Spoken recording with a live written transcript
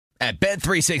At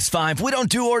Bet365, we don't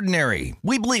do ordinary.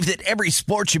 We believe that every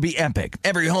sport should be epic.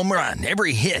 Every home run,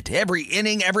 every hit, every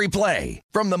inning, every play.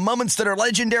 From the moments that are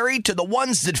legendary to the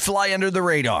ones that fly under the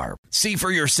radar. See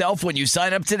for yourself when you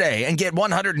sign up today and get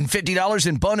 $150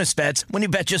 in bonus bets when you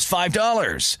bet just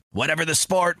 $5. Whatever the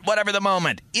sport, whatever the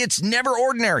moment, it's never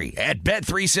ordinary at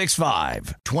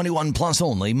Bet365. 21 plus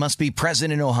only. Must be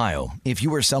present in Ohio. If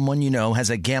you or someone you know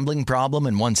has a gambling problem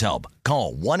and wants help,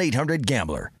 call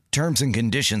 1-800-GAMBLER. Terms and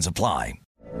conditions apply.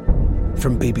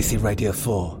 From BBC Radio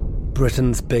 4,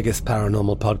 Britain's biggest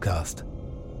paranormal podcast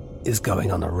is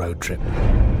going on a road trip.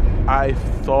 I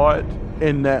thought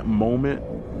in that moment,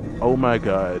 oh my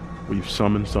God, we've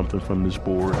summoned something from this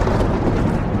board.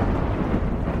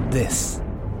 This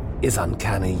is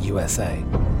Uncanny USA.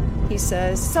 He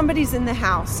says, somebody's in the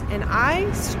house, and I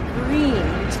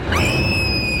screamed.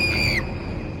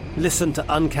 Listen to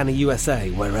Uncanny USA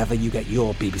wherever you get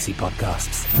your BBC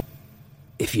podcasts,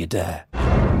 if you dare.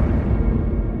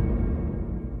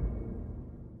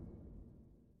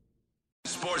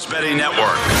 Sports Betting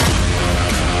Network.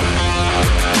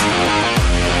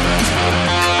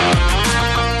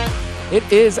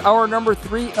 It is our number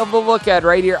 3 of the look at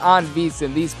right here on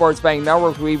VSiN, the Sports Betting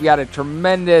Network. We've got a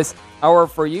tremendous hour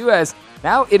for you as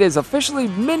now it is officially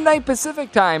midnight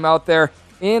Pacific time out there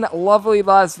in lovely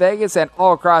Las Vegas and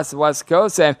all across the West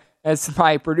Coast. And as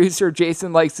my producer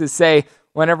Jason likes to say,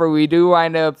 whenever we do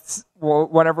wind up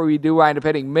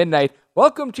hitting midnight,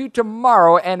 welcome to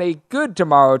tomorrow and a good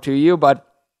tomorrow to you. But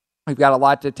we've got a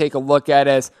lot to take a look at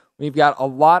as we've got a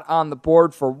lot on the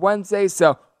board for Wednesday.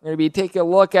 So we're going to be taking a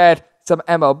look at some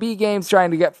MLB games, trying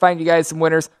to find you guys some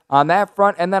winners on that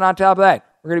front. And then on top of that,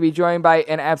 we're going to be joined by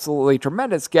an absolutely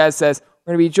tremendous guest as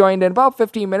we're going to be joined in about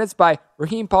 15 minutes by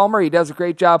Raheem Palmer. He does a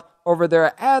great job over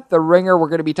there at The Ringer. We're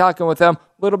going to be talking with him a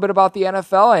little bit about the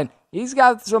NFL, and he's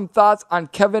got some thoughts on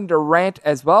Kevin Durant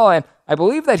as well. And I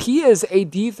believe that he is a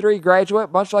D3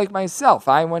 graduate, much like myself.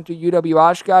 I went to UW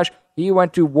Oshkosh. He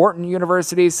went to Wharton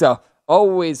University, so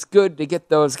always good to get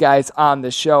those guys on the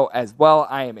show as well.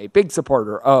 I am a big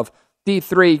supporter of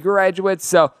D3 graduates,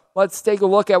 so let's take a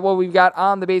look at what we've got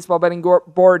on the baseball betting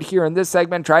board here in this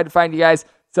segment. Try to find you guys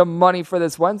some money for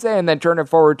this Wednesday, and then turn it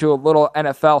forward to a little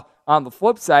NFL on the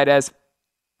flip side as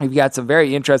we've got some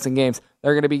very interesting games that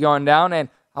are going to be going down. And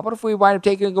how about if we wind up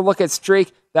taking a look at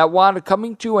streak that wound up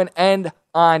coming to an end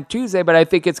on Tuesday, but I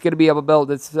think it's going to be able to build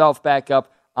itself back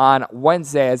up on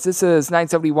Wednesday, as this is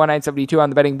 971, 972 on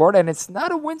the betting board, and it's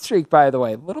not a win streak, by the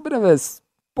way. A little bit of a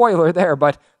spoiler there,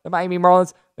 but the Miami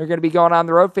Marlins, they're going to be going on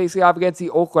the road facing off against the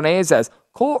Oakland A's as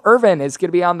Cole Irvin is going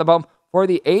to be on the bump for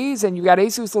the A's, and you got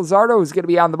Jesus Luzardo who's going to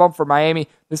be on the bump for Miami.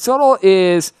 The total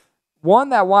is one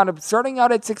that wound up starting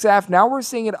out at 6.5. Now we're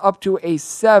seeing it up to a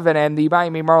 7, and the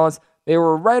Miami Marlins, they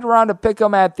were right around to pick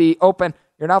them at the open.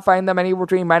 You're now finding them anywhere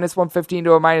between minus 115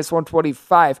 to a minus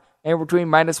 125, and between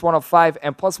minus 105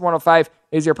 and plus 105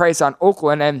 is your price on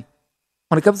Oakland. And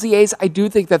when it comes to the A's, I do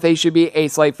think that they should be a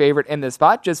slight favorite in this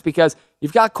spot just because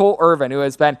you've got Cole Irvin, who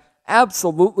has been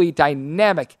absolutely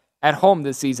dynamic at home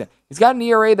this season. He's got an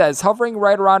ERA that is hovering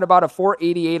right around about a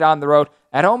 4.88 on the road.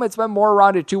 At home, it's been more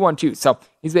around a 2.12. So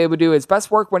he's been able to do his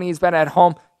best work when he's been at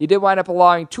home. He did wind up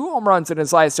allowing 2 home runs in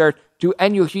his last start to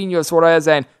Eugenio Suarez.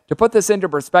 And to put this into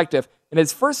perspective, in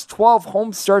his first 12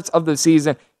 home starts of the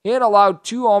season, he had allowed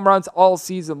 2 home runs all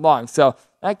season long. So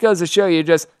that goes to show you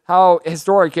just how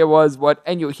historic it was what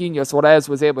Eugenio Suarez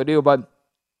was able to do. But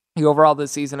he overall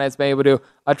this season has been able to do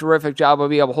a terrific job of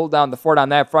being able to hold down the fort on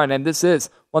that front. And this is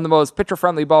one of the most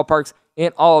pitcher-friendly ballparks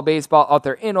in all of baseball out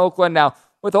there in Oakland. Now,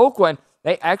 with Oakland,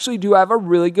 they actually do have a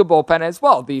really good bullpen as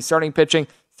well. The starting pitching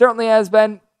certainly has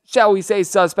been, shall we say,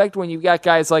 suspect when you've got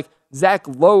guys like Zach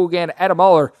Logue and Adam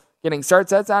Muller getting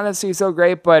starts. That's honestly so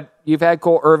great, but you've had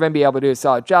Cole Irvin be able to do a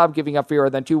solid job, giving up fewer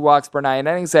than 2 walks per 9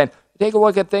 innings. And take a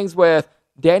look at things with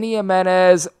Danny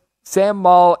Jimenez, Sam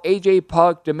Mull, AJ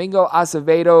Puck, Domingo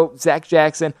Acevedo, Zach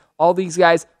Jackson, all these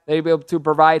guys, they'll be able to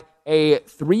provide a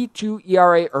 3.2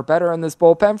 ERA or better in this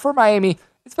bullpen. For Miami,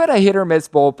 it's been a hit-or-miss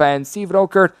bullpen. Steven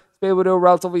Okert has been able to do a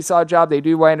relatively solid job. They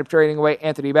do wind up trading away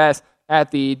Anthony Bass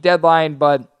at the deadline,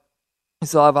 but you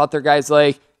still have out there guys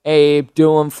like Abe,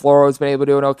 Dylan Floro has been able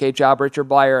to do an okay job, Richard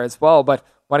Blyer as well. But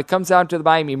when it comes down to the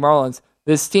Miami Marlins,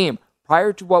 this team,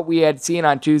 prior to what we had seen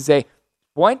on Tuesday,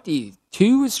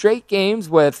 22 straight games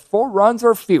with 4 runs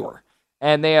or fewer.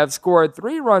 And they have scored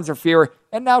 3 runs or fewer,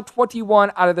 and now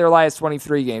 21 out of their last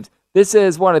 23 games. This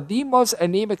is one of the most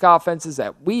anemic offenses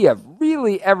that we have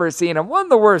really ever seen, and one of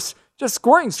the worst just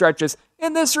scoring stretches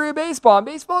in the history of baseball. In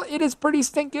baseball, it is pretty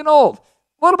stinking old.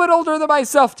 A little bit older than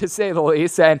myself, to say the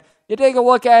least. And you take a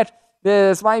look at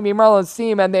this Miami Marlins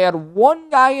team, and they had one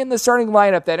guy in the starting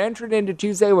lineup that entered into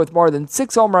Tuesday with more than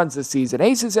 6 home runs this season.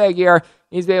 Jesus Aguilar,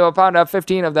 he's been able to pound out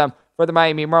 15 of them for the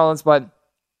Miami Marlins, but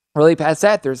really past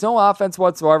that, there's no offense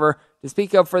whatsoever to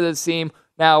speak of for this team.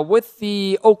 Now, with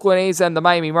the Oakland A's and the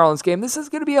Miami Marlins game, this is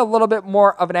going to be a little bit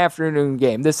more of an afternoon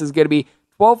game. This is going to be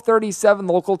 12:37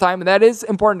 local time, and that is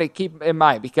important to keep in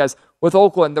mind because with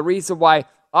Oakland, the reason why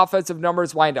offensive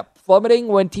numbers wind up plummeting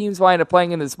when teams wind up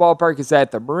playing in this ballpark is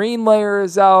that the marine layer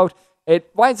is out. It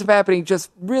winds up happening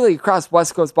just really across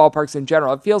West Coast ballparks in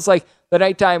general. It feels like the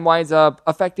nighttime winds up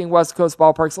affecting West Coast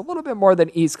ballparks a little bit more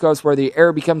than East Coast, where the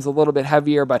air becomes a little bit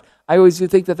heavier, but I always do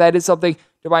think that that is something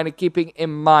to wind up keeping in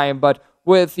mind. But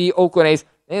with the Oakland A's,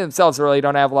 they themselves really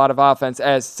don't have a lot of offense,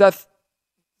 as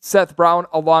Seth Brown,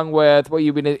 along with what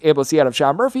you've been able to see out of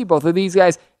Sean Murphy, both of these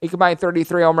guys, they combined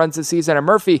 33 home runs this season, and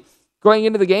Murphy, going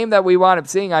into the game that we wound up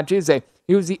seeing on Tuesday,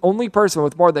 he was the only person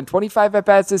with more than 25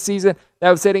 at-bats this season that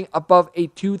was hitting above a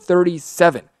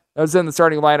 237. That was in the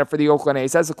starting lineup for the Oakland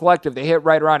A's. As a collective, they hit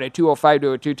right around a 205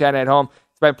 to a 210 at home.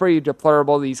 It's been pretty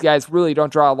deplorable. These guys really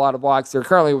don't draw a lot of walks. They're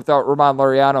currently without Ramon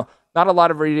Laureano. Not a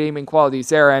lot of redeeming qualities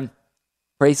there. And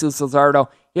Jesus Luzardo,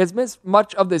 he has missed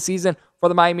much of the season for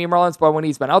the Miami Marlins, but when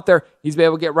he's been out there, he's been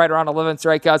able to get right around 11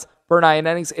 strikeouts per 9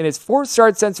 innings. In his 4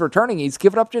 starts since returning, he's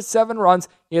given up just 7 runs.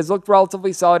 He has looked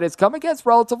relatively solid. It's come against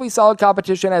relatively solid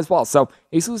competition as well. So,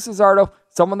 Jesus Luzardo,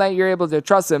 someone that you're able to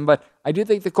trust him, but I do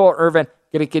think that Cole Irvin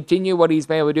going to continue what he's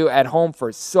been able to do at home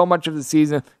for so much of the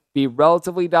season, be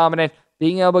relatively dominant,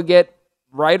 being able to get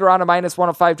right around a minus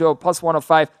 105 to a plus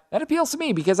 105. That appeals to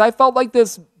me because I felt like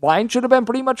this line should have been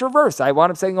pretty much reversed. I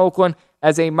wound up saying Oakland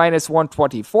as a minus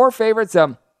 124 favorite.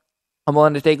 So I'm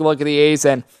willing to take a look at the A's,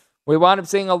 and we wound up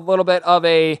seeing a little bit of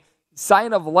a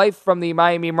sign of life from the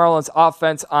Miami Marlins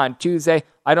offense on Tuesday.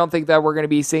 I don't think that we're going to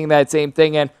be seeing that same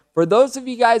thing. And for those of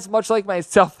you guys, much like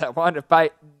myself, that wound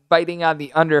up biting on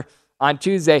the under on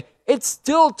Tuesday, it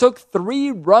still took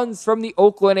 3 runs from the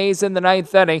Oakland A's in the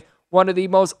 9th inning. One of the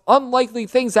most unlikely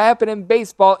things to happen in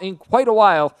baseball in quite a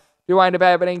while to wind up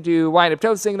happening, to wind up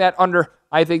toasting that under.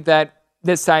 I think that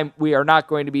this time we are not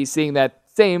going to be seeing that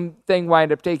same thing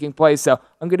wind up taking place. So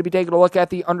I'm going to be taking a look at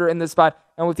the under in this spot.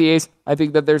 And with the A's, I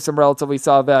think that there's some relatively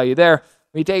solid value there.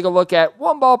 We take a look at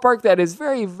one ballpark that is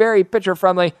very, very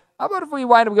pitcher-friendly. How about if we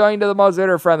wind up going to the most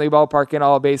hitter-friendly ballpark in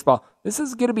all of baseball? This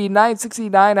is going to be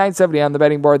 969, 970 on the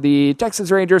betting board. The Texas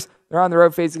Rangers, they're on the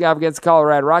road facing off against the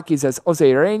Colorado Rockies, as Jose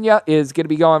Urena is going to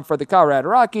be going for the Colorado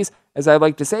Rockies. As I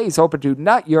like to say, he's hoping to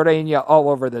not Urena all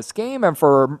over this game. And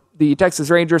for the Texas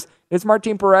Rangers, it's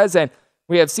Martin Perez. And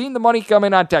we have seen the money come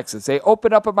in on Texas. They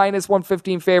open up a minus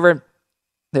 115 favorite.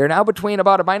 They're now between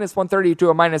about a minus 130 to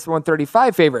a minus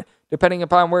 135 favorite, depending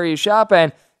upon where you shop.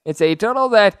 And it's a total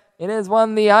that it is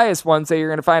one of the highest ones that you're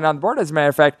going to find on the board. As a matter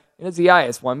of fact, it is the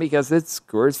highest one because it's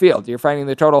Coors Field. You're finding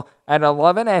the total at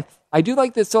 11, and I do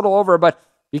like this total over, but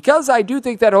because I do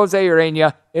think that Jose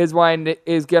Urena is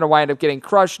going to wind up getting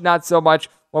crushed, not so much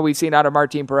what we've seen out of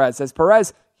Martin Perez. As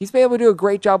Perez, he's been able to do a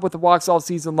great job with the walks all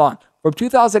season long. From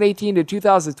 2018 to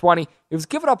 2020, he was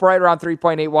giving up right around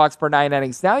 3.8 walks per 9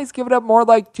 innings. Now he's giving up more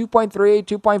like 2.38,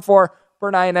 2.4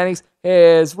 per 9 innings.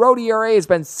 His road ERA has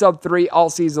been sub-3 all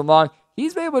season long.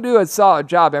 He's been able to do a solid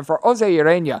job. And for Jose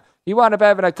Urena, he wound up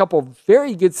having a couple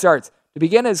very good starts to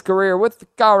begin his career with the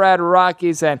Colorado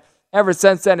Rockies. And ever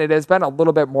since then, it has been a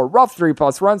little bit more rough.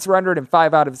 3+ runs surrendered in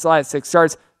 5 out of his last 6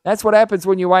 starts. That's what happens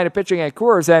when you wind up pitching at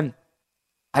Coors. And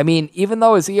I mean, even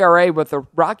though his ERA with the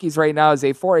Rockies right now is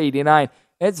a 4.89,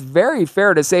 it's very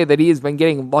fair to say that he has been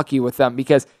getting lucky with them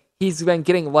because he's been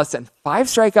getting less than 5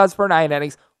 strikeouts per 9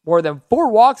 innings, more than 4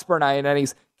 walks per 9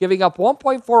 innings, giving up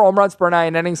 1.4 home runs per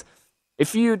 9 innings.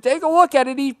 If you take a look at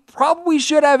it, he probably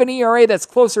should have an ERA that's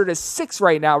closer to 6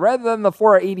 right now rather than the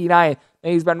 4.89 that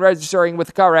he's been registering with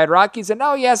the Colorado Rockies. And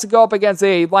now he has to go up against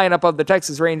a lineup of the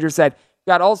Texas Rangers that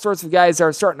got all sorts of guys that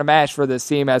are starting to mash for this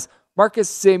team, as Marcus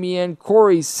Semien,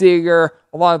 Corey Seager,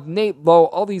 along with Nate Lowe.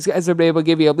 All these guys have been able to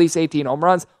give you at least 18 home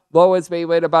runs. Lowe has been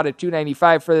at about a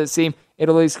 295 for this team.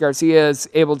 Adolis Garcia is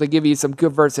able to give you some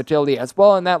good versatility as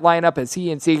well in that lineup, as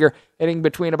he and Seager hitting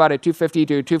between about a 250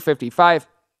 to 255.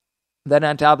 Then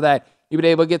on top of that, you've been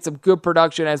able to get some good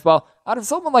production as well out of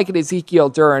someone like an Ezekiel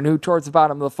Duran, who towards the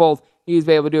bottom of the fold, he's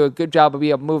been able to do a good job of being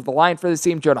able to move the line for this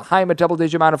team. Jonah Heim, a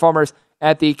double-digit amount of homers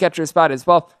at the catcher spot as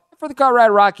well. And for the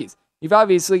Colorado Rockies, you've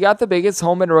obviously got the biggest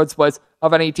home and road splits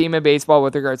of any team in baseball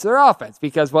with regards to their offense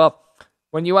because, well,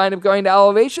 when you wind up going to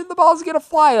elevation, the ball's going to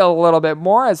fly a little bit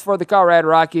more. As for the Colorado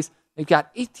Rockies, they've got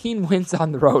 18 wins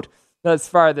on the road thus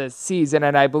far this season,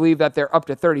 and I believe that they're up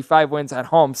to 35 wins at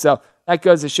home. So that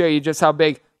goes to show you just how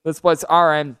big the splits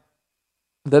are. And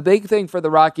the big thing for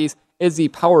the Rockies is the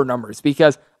power numbers,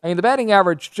 because the batting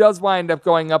average does wind up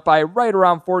going up by right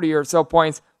around 40 or so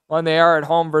points when they are at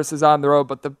home versus on the road.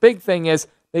 But the big thing is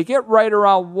they get right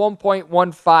around 1.15,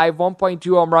 1.2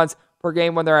 home runs per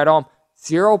game when they're at home.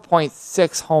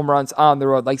 0.6 home runs on the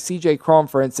road. Like CJ Cron,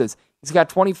 for instance, he's got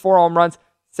 24 home runs.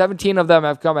 17 of them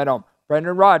have come at home.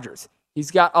 Brendan Rodgers, he's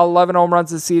got 11 home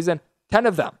runs this season. 10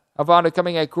 of them have wound up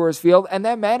coming at Coors Field, and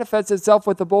that manifests itself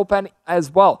with the bullpen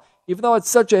as well. Even though it's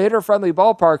such a hitter-friendly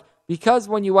ballpark, because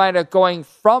when you wind up going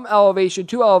from elevation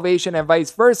to elevation and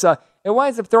vice versa, it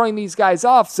winds up throwing these guys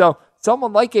off. So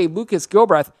someone like a Lucas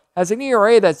Gilbreth has an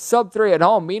ERA that's sub-3 at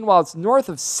home. Meanwhile, it's north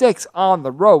of 6 on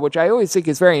the road, which I always think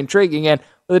is very intriguing. And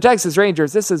for the Texas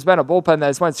Rangers, this has been a bullpen that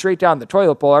has went straight down the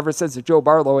toilet bowl ever since the Joe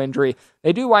Barlow injury.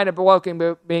 They do wind up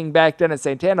welcoming back Dennis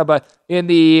Santana, but in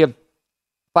the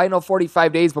final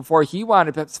 45 days before he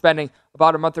wound up spending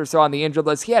about a month or so on the injured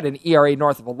list, he had an ERA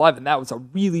north of 11. That was a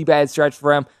really bad stretch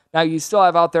for him. Now, you still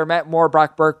have out there Matt Moore,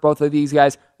 Brock Burke, both of these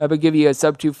guys will give you a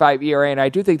sub-2.5 ERA, and I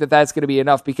do think that that's going to be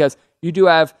enough because you do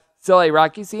have still a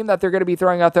Rockies team that they're going to be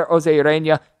throwing out there. Jose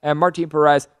Urena and Martin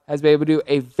Perez has been able to do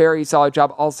a very solid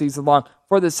job all season long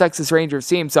for the Texas Rangers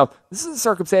team. So this is a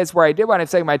circumstance where I did wind up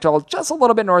setting my total just a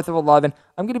little bit north of 11.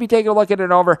 I'm going to be taking a look at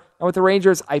it over. And with the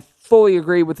Rangers, I fully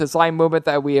agree with this line movement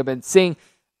that we have been seeing.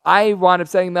 I wound up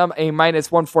setting them a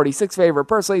minus 146 favorite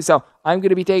personally, so I'm going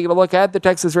to be taking a look at the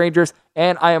Texas Rangers,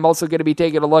 and I am also going to be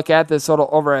taking a look at this total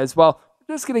over as well.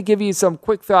 I'm just going to give you some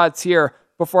quick thoughts here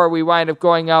before we wind up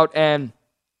going out and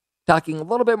talking a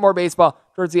little bit more baseball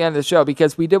towards the end of the show,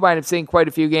 because we did wind up seeing quite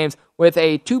a few games with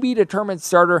a to-be-determined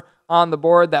starter on the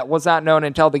board that was not known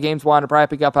until the games wound up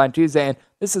wrapping up on Tuesday, and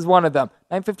this is one of them.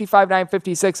 9:55,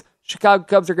 9:56, Chicago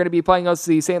Cubs are going to be playing host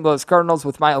to the St. Louis Cardinals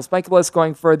with Miles Michaelis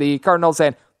going for the Cardinals,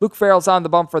 and Luke Farrell's on the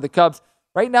bump for the Cubs.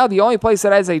 Right now, the only place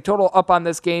that has a total up on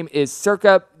this game is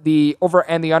Circa. The over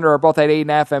and the under are both at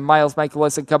 8.5, and Miles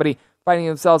Michaelis and company finding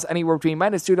themselves anywhere between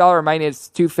minus $2 and minus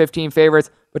 215 favorites.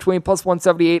 Between plus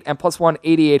 178 and plus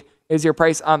 188 is your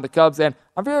price on the Cubs. And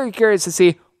I'm very curious to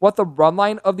see what the run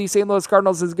line of the St. Louis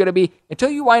Cardinals is going to be. Until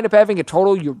you wind up having a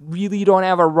total, you really don't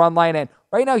have a run line. And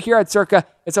right now here at Circa,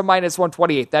 it's a minus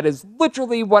 128. That is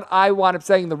literally what I wound up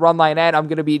setting the run line at. I'm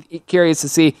going to be curious to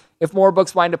see if more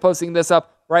books wind up posting this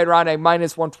up right around a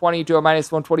minus 120 to a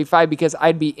minus 125, because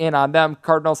I'd be in on them.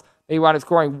 Cardinals, they wound up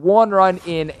scoring one run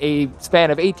in a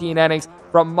span of 18 innings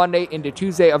from Monday into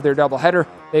Tuesday of their doubleheader.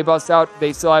 They bust out.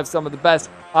 They still have some of the best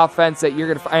offense that you're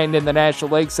going to find in the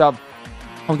National League. So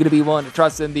I'm going to be willing to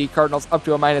trust in the Cardinals up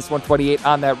to a minus 128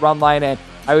 on that run line. And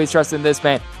I always trust in this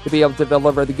man to be able to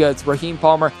deliver the goods. Raheem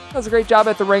Palmer does a great job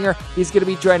at the ringer. He's going to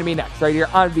be joining me next right here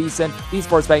on VSiN, the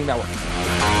Sports Betting Network.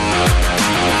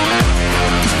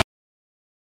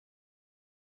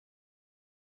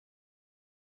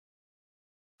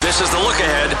 This is the look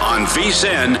ahead on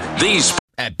VSiN, the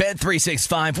At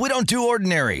Bet365, we don't do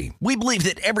ordinary. We believe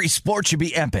that every sport should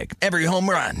be epic. Every home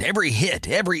run, every hit,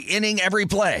 every inning, every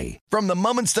play. From the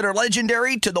moments that are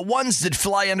legendary to the ones that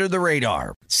fly under the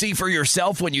radar. See for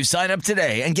yourself when you sign up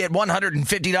today and get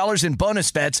 $150 in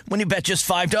bonus bets when you bet just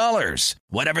 $5.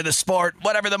 Whatever the sport,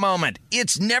 whatever the moment,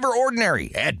 it's never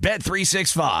ordinary at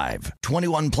Bet365.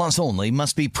 21 plus only.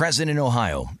 Must be present in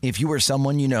Ohio. If you or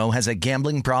someone you know has a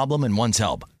gambling problem and wants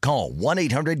help, call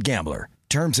 1-800-GAMBLER.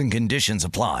 Terms and conditions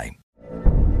apply.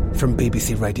 From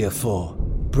BBC Radio 4,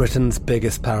 Britain's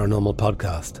biggest paranormal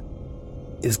podcast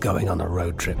is going on a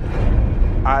road trip.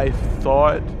 I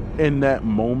thought in that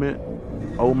moment,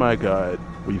 oh my God,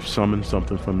 we've summoned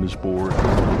something from this board.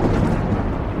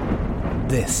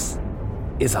 This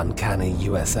is Uncanny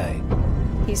USA.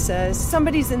 He says,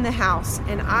 somebody's in the house,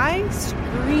 and I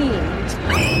screamed.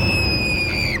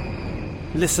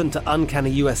 Listen to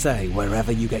Uncanny USA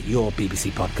wherever you get your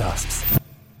BBC podcasts,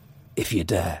 if you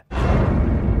dare.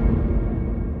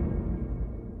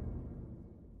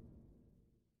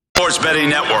 Sports Betting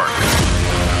Network.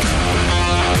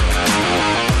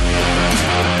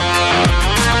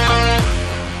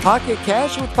 Pocket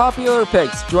cash with popular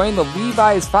picks. Join the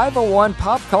Levi's 501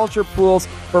 Pop Culture Pools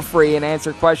for free and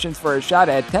answer questions for a shot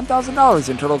at $10,000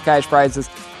 in total cash prizes.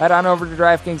 Head on over to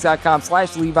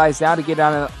DraftKings.com/Levi's now to get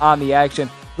on the action.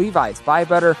 Levi's, buy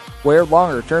better, wear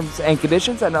longer. Terms and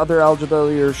conditions and other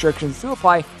eligibility restrictions to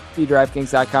apply. See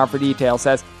DraftKings.com for details.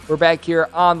 As we're back here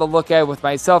on the lookout with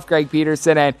myself, Greg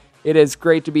Peterson, and it is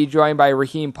great to be joined by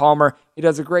Raheem Palmer. He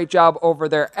does a great job over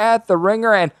there at The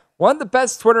Ringer, and one of the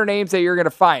best Twitter names that you're going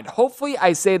to find. Hopefully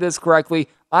I say this correctly.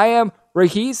 I am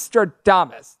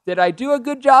Raheestradamus. Did I do a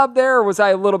good job there, or was I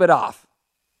a little bit off?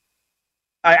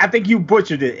 I think you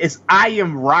butchered it. I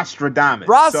am Rostradamus.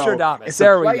 Rostradamus. So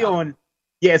there we go.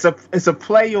 Yeah, it's a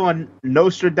play on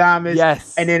Nostradamus.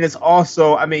 Yes. And then it's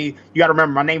also, I mean, you got to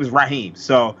remember, my name is Raheem.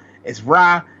 So it's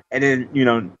Ra, and then,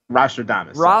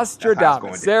 Rostradamus.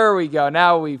 Rostradamus. So there we go.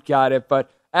 Now we've got it.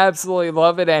 But absolutely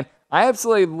love it. And I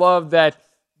absolutely love that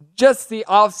just the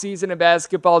offseason in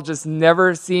basketball just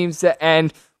never seems to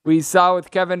end. We saw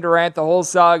with Kevin Durant the whole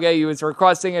saga. He was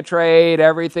requesting a trade,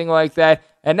 everything like that.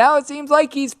 And now it seems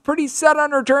like he's pretty set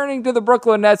on returning to the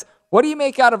Brooklyn Nets. What do you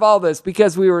make out of all this?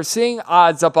 Because we were seeing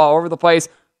odds up all over the place.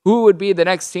 Who would be the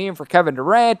next team for Kevin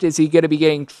Durant? Is he going to be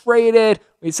getting traded?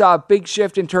 We saw a big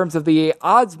shift in terms of the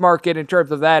odds market in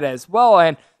terms of that as well.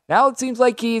 And now it seems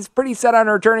like he's pretty set on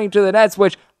returning to the Nets,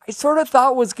 which I sort of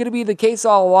thought was going to be the case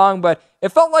all along. But it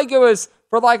felt like it was,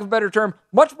 for lack of a better term,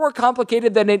 much more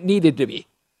complicated than it needed to be.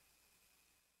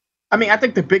 I mean, I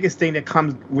think the biggest thing that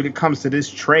comes when it comes to this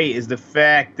trade is the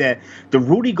fact that the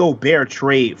Rudy Gobert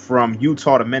trade from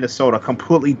Utah to Minnesota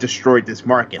completely destroyed this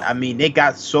market. I mean, they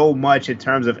got so much in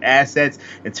terms of assets,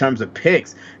 in terms of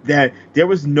picks, that there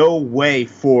was no way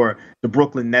for the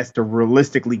Brooklyn Nets to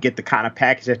realistically get the kind of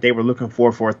package that they were looking for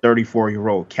a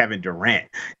 34-year-old Kevin Durant.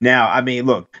 Now, I mean,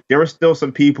 look, there are still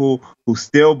some people who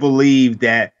still believe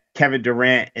that Kevin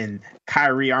Durant and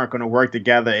Kyrie aren't going to work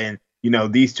together, and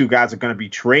these two guys are going to be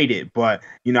traded. But,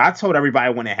 I told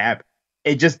everybody when it happened,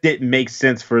 it just didn't make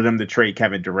sense for them to trade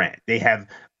Kevin Durant. They have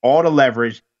all the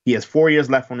leverage. He has 4 years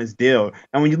left on his deal.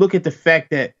 And when you look at the fact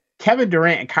that Kevin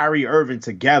Durant and Kyrie Irving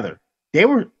together,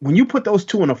 when you put those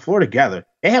two on the floor together,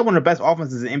 they had one of the best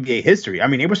offenses in NBA history. I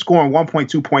mean, they were scoring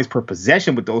 1.2 points per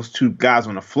possession with those two guys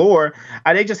on the floor.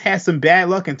 They just had some bad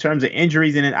luck in terms of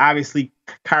injuries. And then obviously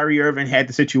Kyrie Irving had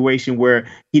the situation where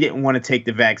he didn't want to take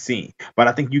the vaccine. But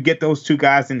I think you get those two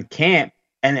guys in camp.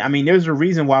 And I mean, there's a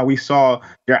reason why we saw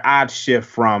their odds shift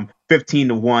from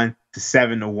 15-1 to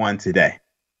 7-1 today.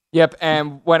 Yep,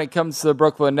 and when it comes to the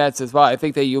Brooklyn Nets as well, I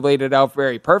think that you laid it out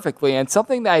very perfectly. And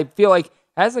something that I feel like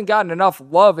hasn't gotten enough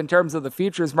love in terms of the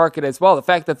futures market as well. The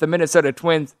fact that the Minnesota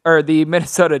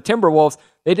Timberwolves,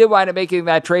 they did wind up making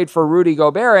that trade for Rudy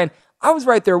Gobert. And I was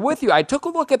right there with you. I took a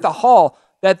look at the haul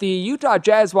that the Utah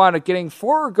Jazz wound up getting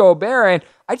for Gobert, and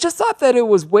I just thought that it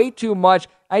was way too much.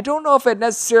 I don't know if it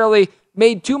necessarily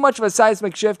made too much of a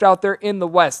seismic shift out there in the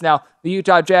West. Now, the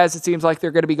Utah Jazz, it seems like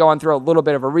they're going to be going through a little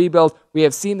bit of a rebuild. We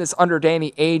have seen this under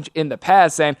Danny Ainge in the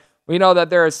past, and we know that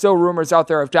there are still rumors out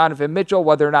there of Donovan Mitchell,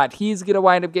 whether or not he's going to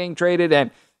wind up getting traded.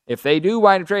 And if they do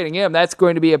wind up trading him, that's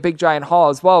going to be a big giant haul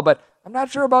as well. But I'm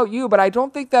not sure about you, but I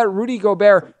don't think that Rudy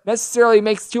Gobert necessarily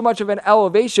makes too much of an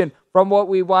elevation from what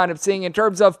we wind up seeing in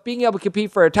terms of being able to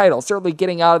compete for a title. Certainly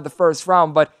getting out of the first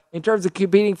round, but in terms of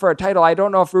competing for a title, I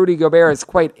don't know if Rudy Gobert is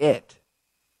quite it.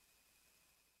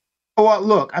 Well,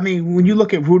 look, I mean, when you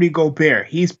look at Rudy Gobert,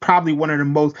 he's probably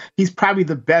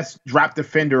the best drop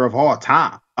defender of all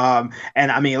time.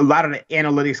 And I mean, a lot of the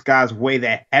analytics guys weigh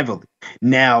that heavily.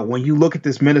 Now, when you look at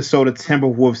this Minnesota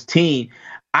Timberwolves team,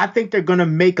 I think they're going to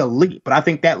make a leap, but I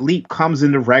think that leap comes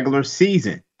in the regular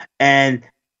season. And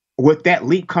with that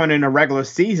leap coming in the regular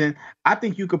season, I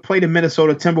think you could play the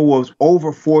Minnesota Timberwolves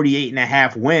over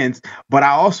 48.5 wins. But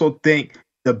I also think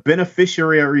the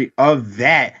beneficiary of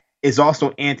that is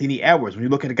also Anthony Edwards. When you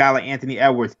look at a guy like Anthony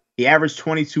Edwards, he averaged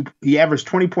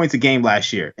 20 points a game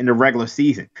last year in the regular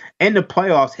season. In the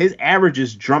playoffs, his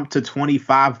averages jumped to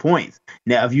 25 points.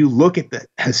 Now, if you look at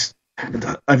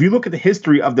the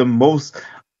history of the most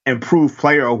improved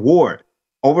player award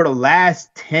over the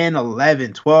last 10,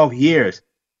 11, 12 years,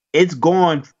 it's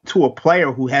gone to a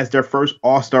player who has their first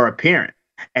All-Star appearance.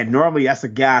 And normally that's a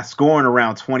guy scoring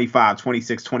around 25,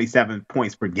 26, 27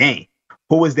 points per game.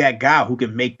 Who is that guy who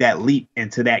can make that leap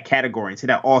into that category, into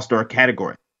that All-Star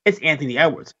category? It's Anthony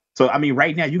Edwards. So, I mean,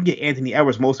 right now you can get Anthony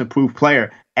Edwards most improved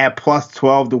player at plus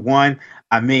 12-1.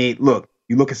 I mean, look,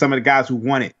 you look at some of the guys who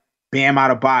won it. Bam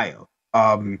Adebayo,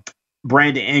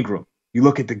 Brandon Ingram. You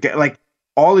look at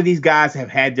all of these guys have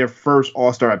had their first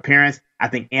All-Star appearance. I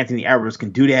think Anthony Edwards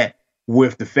can do that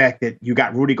with the fact that you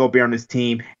got Rudy Gobert on this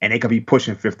team and they could be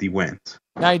pushing 50 wins.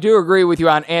 Now, I do agree with you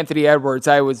on Anthony Edwards.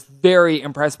 I was very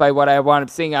impressed by what I wound up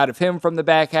seeing out of him from the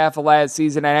back half of last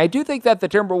season, and I do think that the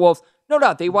Timberwolves, no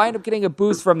doubt, they wind up getting a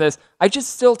boost from this. I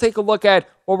just still take a look at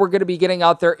what we're going to be getting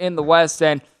out there in the West,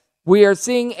 and we are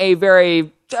seeing a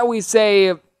very, shall we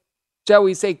say,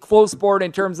 close board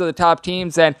in terms of the top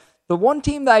teams, and the one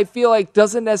team that I feel like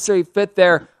doesn't necessarily fit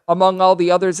there among all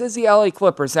the others is the LA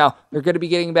Clippers. Now, they're going to be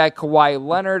getting back Kawhi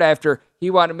Leonard after he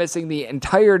wound up missing the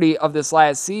entirety of this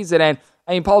last season. And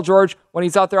I mean, Paul George, when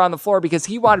he's out there on the floor, because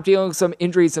he wound up dealing with some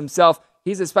injuries himself,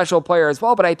 he's a special player as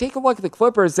well. But I take a look at the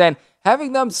Clippers and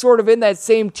having them sort of in that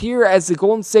same tier as the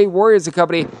Golden State Warriors and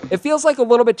company, it feels like a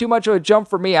little bit too much of a jump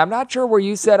for me. I'm not sure where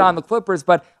you sit on the Clippers,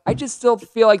 but I just still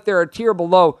feel like they're a tier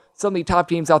below some of the top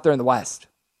teams out there in the West.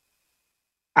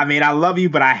 I mean, I love you,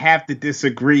 but I have to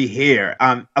disagree here.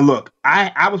 Look,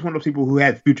 I was one of those people who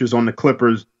had futures on the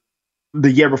Clippers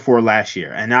the year before last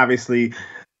year, and obviously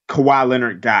Kawhi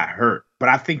Leonard got hurt. But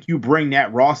I think you bring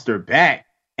that roster back,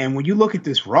 and when you look at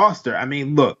this roster, I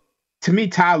mean, look, to me,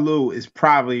 Ty Lue is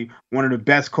probably one of the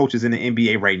best coaches in the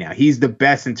NBA right now. He's the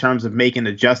best in terms of making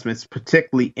adjustments,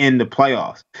 particularly in the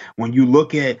playoffs. When you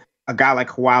look at a guy like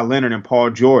Kawhi Leonard and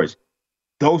Paul George,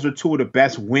 those are two of the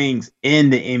best wings in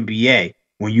the NBA.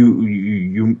 When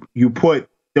you put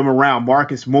them around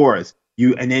Marcus Morris,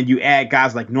 and then you add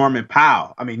guys like Norman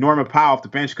Powell. I mean, Norman Powell off the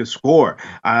bench could score.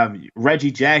 Reggie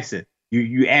Jackson.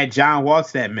 You add John Wall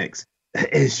to that mix.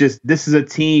 It's just, this is a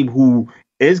team who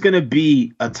is going to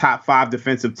be a top 5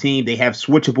 defensive team. They have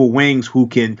switchable wings who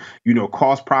can,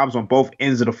 cause problems on both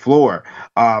ends of the floor.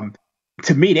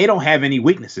 To me, they don't have any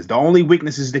weaknesses. The only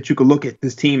weaknesses that you could look at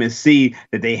this team and see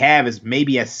that they have is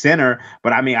maybe at center.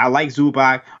 But I mean, I like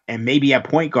Zubac and maybe at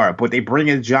point guard. But they bring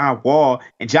in John Wall,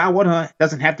 and John Wall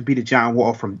doesn't have to be the John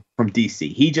Wall from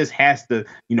DC. He just has to,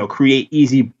 create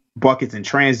easy buckets in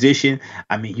transition.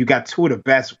 I mean, you got two of the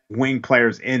best wing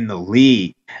players in the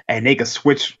league, and they can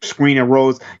switch screen and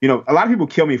rolls. A lot of people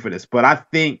kill me for this, but I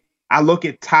think I look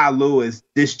at Ty Lue as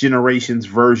this generation's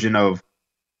version of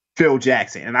Phil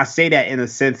Jackson. And I say that in a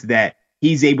sense that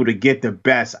he's able to get the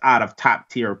best out of top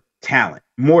tier talent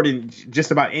more than just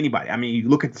about anybody. I mean, you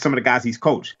look at some of the guys he's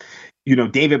coached.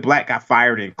 David Black got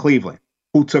fired in Cleveland.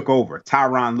 Who took over?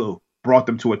 Tyronn Lue brought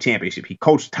them to a championship. He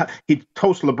coached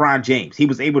LeBron James. He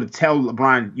was able to tell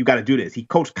LeBron, you got to do this. He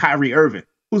coached Kyrie Irving,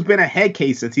 who's been a head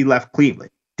case since he left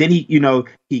Cleveland. Then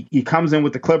he comes in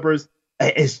with the Clippers.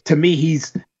 To me,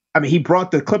 he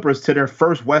brought the Clippers to their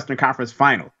first Western Conference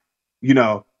final,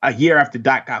 a year after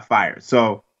Doc got fired.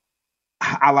 So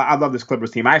I love this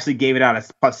Clippers team. I actually gave it out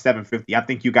as plus 750. I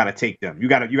think you got to take them. You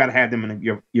got to have them in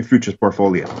your futures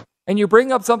portfolio. And you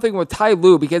bring up something with Ty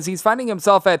Lue because he's finding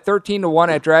himself at 13-1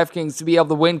 at DraftKings to be able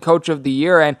to win Coach of the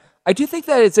Year. And I do think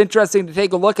that it's interesting to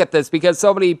take a look at this because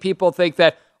so many people think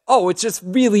that, it's just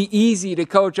really easy to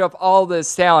coach up all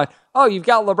this talent. You've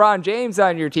got LeBron James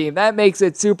on your team. That makes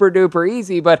it super duper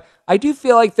easy. But I do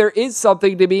feel like there is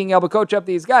something to being able to coach up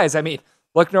these guys. I mean,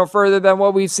 look no further than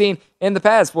what we've seen in the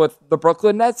past with the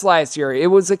Brooklyn Nets last year. It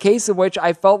was a case in which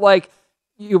I felt like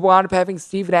you wound up having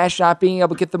Steve Nash not being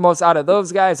able to get the most out of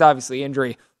those guys. Obviously,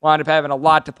 injury wound up having a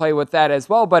lot to play with that as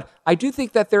well. But I do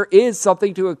think that there is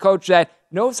something to a coach that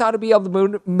knows how to be able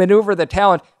to maneuver the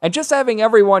talent and just having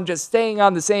everyone just staying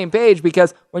on the same page,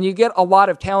 because when you get a lot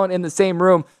of talent in the same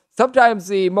room, sometimes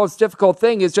the most difficult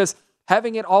thing is just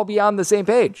having it all be on the same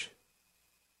page.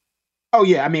 Oh,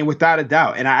 yeah. I mean, without a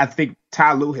doubt. And I think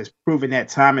Ty Lue has proven that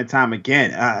time and time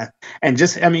again.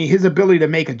 His ability to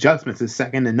make adjustments is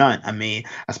second to none. I mean,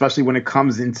 especially when it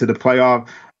comes into the playoff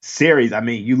series. I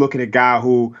mean, you look at a guy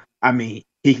who,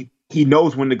 he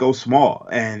knows when to go small,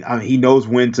 and he knows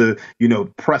when to,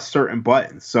 press certain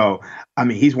buttons. So,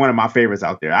 he's one of my favorites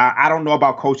out there. I don't know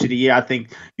about Coach of the Year. I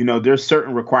think, there's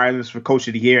certain requirements for Coach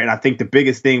of the Year. And I think the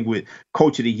biggest thing with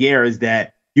Coach of the Year is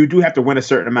that you do have to win a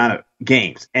certain amount of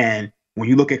games. And when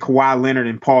you look at Kawhi Leonard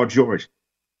and Paul George,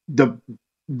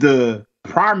 the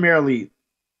primarily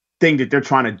thing that they're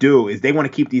trying to do is they want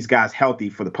to keep these guys healthy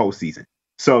for the postseason.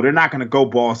 So they're not going to go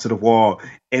balls to the wall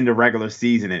in the regular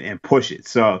season and push it.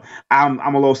 So I'm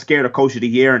a little scared of Coach of the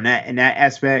Year in that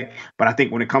aspect. But I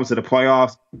think when it comes to the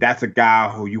playoffs, that's a guy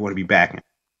who you want to be backing.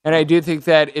 And I do think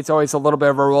that it's always a little bit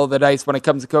of a roll of the dice when it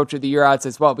comes to Coach of the Year odds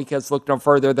as well, because look no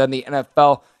further than the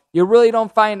NFL. You really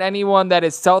don't find anyone that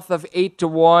is south of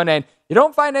 8-1, and you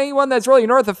don't find anyone that's really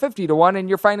north of 50-1, and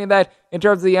you're finding that in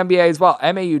terms of the NBA as well.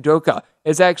 Ime Udoka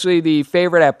is actually the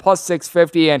favorite at plus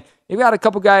 650, and you've got a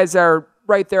couple guys that are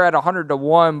right there at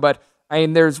 100-1, but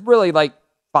there's really like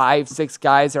 5-6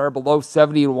 guys that are below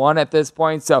 70-1 at this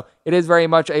point, so it is very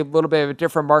much a little bit of a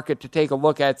different market to take a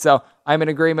look at. So I'm in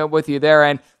agreement with you there,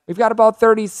 and we've got about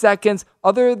 30 seconds.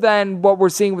 Other than what we're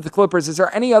seeing with the Clippers, is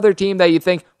there any other team that you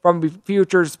think, from a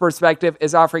futures perspective,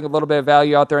 is offering a little bit of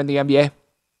value out there in the NBA?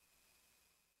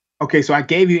 Okay, so I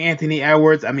gave you Anthony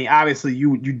Edwards. Obviously,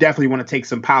 you definitely want to take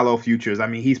some Paolo futures.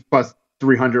 He's plus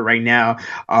 300 right now.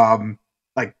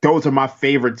 Those are my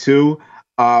favorite too.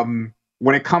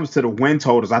 When it comes to the win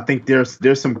totals, I think there's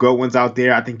some good ones out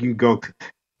there. I think you can go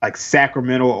like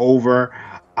Sacramento over.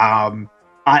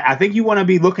 I think you want to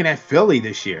be looking at Philly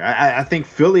this year. I think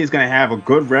Philly is going to have a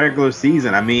good regular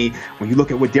season. I mean, when you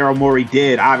look at what Daryl Morey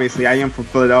did, obviously I am from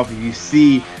Philadelphia. You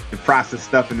see the process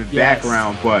stuff in the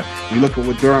background, but when you look at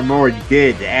what Daryl Morey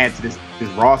did to add to this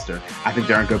roster, I think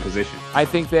they're in good position. I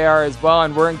think they are as well,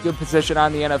 and we're in good position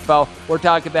on the NFL. We're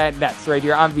talking that next right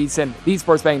here on VSiN, the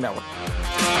Sports Betting Network.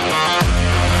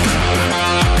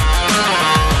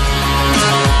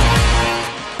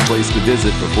 Place to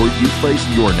visit before you place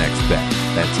your next bet.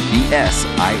 That's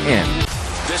VSIN.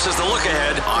 This is the look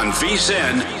ahead on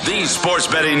VSiN, the Sports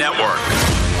Betting Network.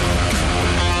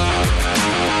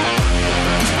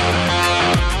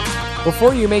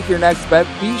 Before you make your next bet,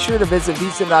 be sure to visit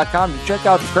VSiN.com to check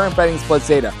out the current betting splits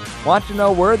data. Want to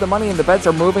know where the money and the bets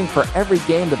are moving for every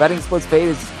game? The betting splits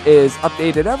page is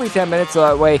updated every 10 minutes, so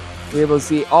that way you're able to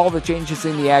see all the changes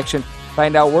in the action.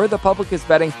 Find out where the public is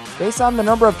betting based on the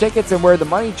number of tickets and where the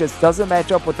money just doesn't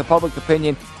match up with the public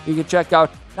opinion. You can check out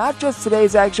not just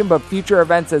today's action, but future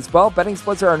events as well. Betting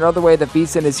splits are another way that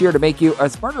VSiN is here to make you a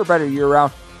smarter, better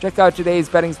year-round. Check out today's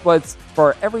betting splits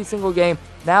for every single game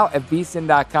now at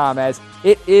VSiN.com, as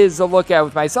it is a look at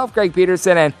with myself, Greg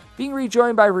Peterson, and being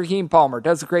rejoined by Raheem Palmer.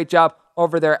 Does a great job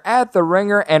over there at The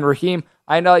Ringer. And Raheem,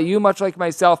 I know you, much like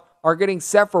myself, are getting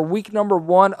set for week number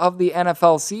 1 of the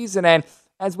NFL season, and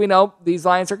as we know, these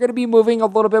lines are going to be moving a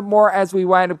little bit more as we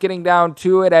wind up getting down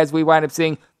to it, as we wind up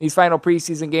seeing these final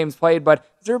preseason games played. But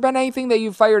has there been anything that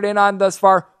you've fired in on thus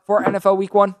far for NFL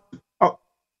Week 1? Oh,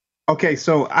 okay.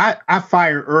 So I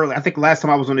fired early. I think last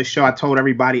time I was on this show, I told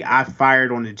everybody I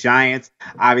fired on the Giants.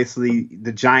 Obviously,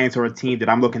 the Giants are a team that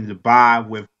I'm looking to buy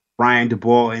with Brian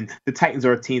DeBoer, and the Titans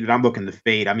are a team that I'm looking to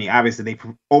fade. I mean, obviously, they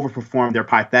overperformed their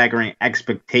Pythagorean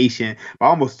expectation by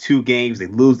almost 2 games. They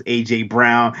lose A.J.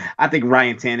 Brown. I think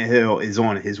Ryan Tannehill is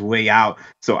on his way out,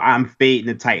 so I'm fading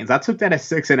the Titans. I took that at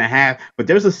 6.5, but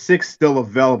there's a 6 still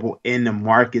available in the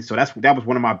market, so that was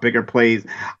one of my bigger plays.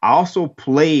 I also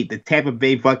played the Tampa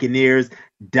Bay Buccaneers,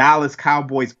 Dallas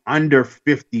Cowboys under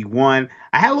 51.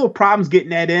 I had a little problems getting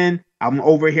that in. I'm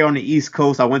over here on the East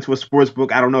Coast. I went to a sports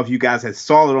book. I don't know if you guys had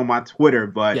saw it on my Twitter,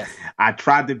 but yes, I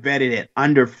tried to bet it at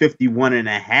under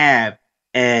 51.5,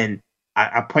 and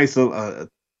I placed a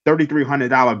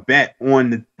 $3,300 bet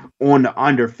on the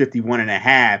under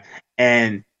 51.5,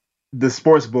 and the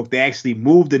sports book, they actually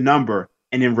moved the number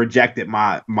and then rejected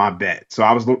my bet. So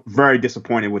I was very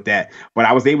disappointed with that. But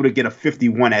I was able to get a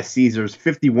 51 at Caesars.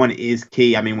 51 is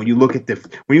key. I mean, when you look at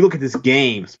this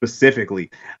game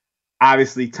specifically,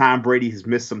 obviously, Tom Brady has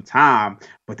missed some time,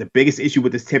 but the biggest issue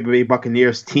with this Tampa Bay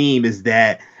Buccaneers team is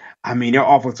that, I mean, their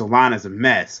offensive line is a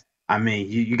mess. I mean,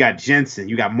 you got Jensen,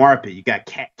 you got Marpet, you got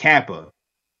Kappa,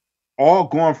 all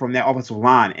going from that offensive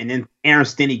line, and then Aaron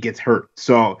Stinney gets hurt.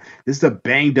 So this is a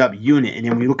banged-up unit. And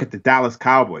then when you look at the Dallas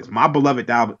Cowboys, my beloved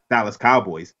Dallas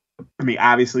Cowboys, I mean,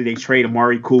 obviously, they trade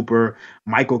Amari Cooper,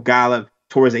 Michael Gallup,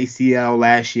 towards ACL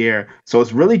last year. So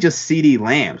it's really just CeeDee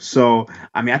Lamb. So,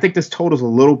 I mean, I think this total's a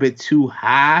little bit too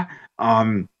high.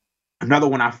 Another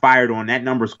one I fired on, that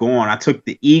number's gone. I took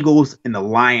the Eagles and the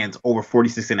Lions over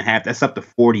 46.5. That's up to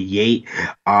 48.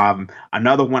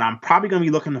 Another one I'm probably going to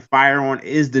be looking to fire on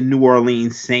is the New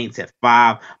Orleans Saints at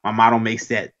 5. My model makes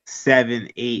that 7,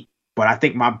 8. But I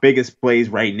think my biggest plays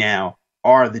right now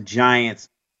are the Giants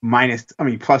plus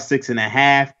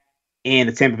 6.5. And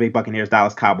the Tampa Bay Buccaneers,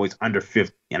 Dallas Cowboys under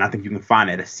 50. And I think you can find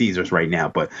that at Caesars right now.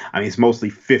 But, I mean, it's mostly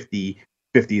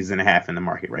 50s.5 in the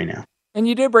market right now. And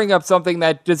you did bring up something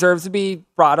that deserves to be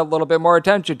brought a little bit more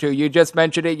attention to. You just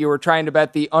mentioned it. You were trying to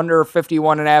bet the under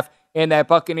 51.5 in that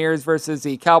Buccaneers versus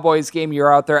the Cowboys game.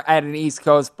 You're out there at an East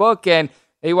Coast book, and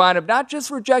they wound up not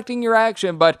just rejecting your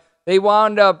action, but they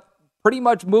wound up pretty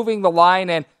much moving the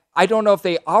line. And I don't know if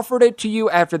they offered it to you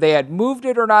after they had moved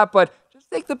it or not, but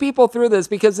take the people through this,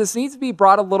 because this needs to be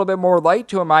brought a little bit more light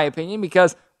to, in my opinion,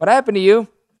 because what happened to you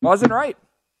wasn't right.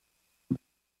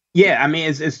 Yeah, I mean,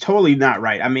 it's totally not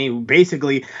right. I mean,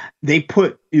 basically, they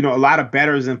put, a lot of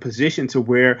bettors in position to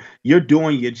where you're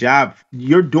doing your job.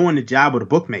 You're doing the job of the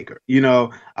bookmaker. A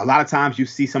lot of times you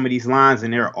see some of these lines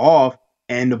and they're off,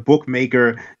 and the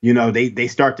bookmaker, they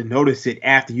start to notice it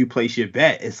after you place your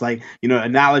bet. It's like, the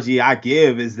analogy I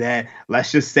give is that,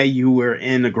 let's just say you were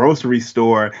in the grocery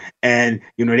store and,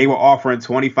 they were offering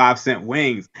 25-cent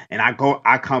wings. And I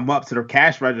come up to the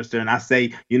cash register and I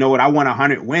say, you know what, I want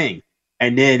 100 wings.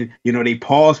 And then, they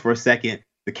pause for a second.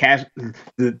 The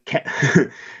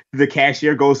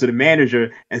cashier goes to the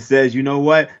manager and says, you know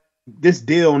what, this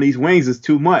deal on these wings is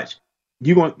too much.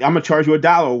 I'm gonna charge you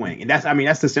 $1 a wing, and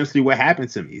that's essentially what happened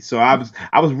to me. So I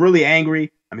was really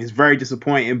angry. I mean, it's very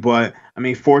disappointing, but I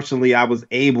mean, fortunately, I was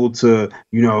able to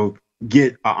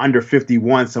get under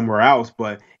 51 somewhere else,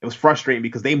 but it was frustrating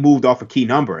because they moved off a key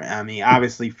number. I mean,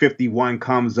 obviously 51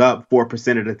 comes up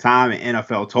 4% of the time in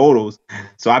NFL totals.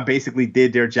 So I basically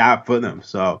did their job for them.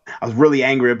 So I was really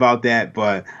angry about that,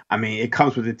 but I mean, it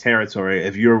comes with the territory.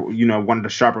 If you're, one of the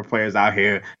sharper players out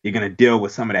here, you're going to deal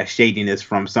with some of that shadiness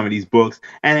from some of these books.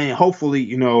 And then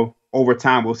hopefully, over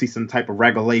time, we'll see some type of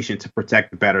regulation to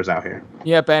protect the bettors out here.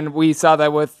 Yep, and we saw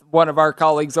that with one of our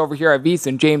colleagues over here at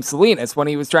VSiN, James Salinas, when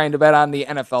he was trying to bet on the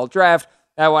NFL draft.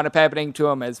 That wound up happening to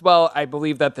him as well. I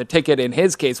believe that the ticket in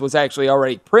his case was actually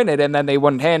already printed, and then they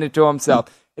wouldn't hand it to him. So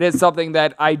it is something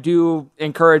that I do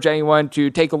encourage anyone to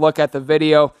take a look at the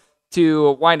video,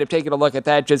 to wind up taking a look at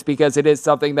that, just because it is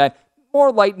something that more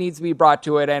light needs to be brought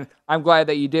to it, and I'm glad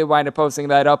that you did wind up posting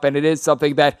that up, and it is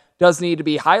something that does need to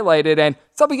be highlighted, and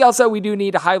something else that we do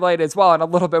need to highlight as well, and a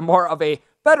little bit more of a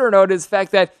better note is the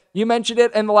fact that you mentioned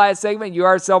it in the last segment. You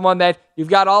are someone that you've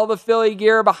got all the Philly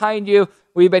gear behind you.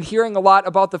 We've been hearing a lot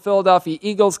about the Philadelphia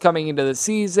Eagles coming into the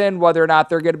season, whether or not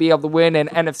they're going to be able to win an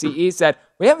NFC East that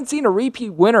we haven't seen a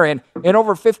repeat winner in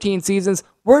over 15 seasons.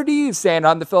 Where do you stand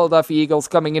on the Philadelphia Eagles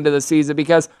coming into the season?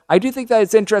 Because I do think that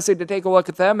it's interesting to take a look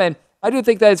at them, and I do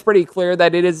think that it's pretty clear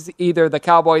that it is either the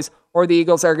Cowboys or the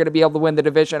Eagles that are going to be able to win the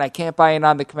division. I can't buy in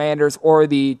on the Commanders or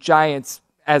the Giants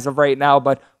as of right now,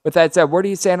 but with that said, where do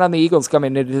you stand on the Eagles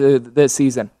coming into this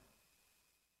season?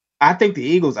 I think the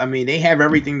Eagles, they have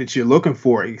everything that you're looking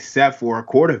for except for a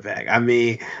quarterback.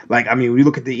 When you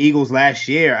look at the Eagles last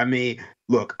year,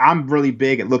 look, I'm really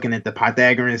big at looking at the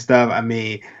Pythagorean stuff.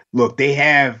 Look, they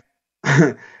have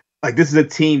this is a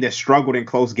team that struggled in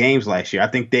close games last year. I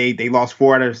think they lost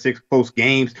 4 out of 6 close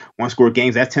games, one-score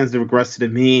games. That tends to regress to the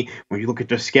mean. When you look at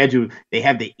their schedule, they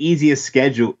have the easiest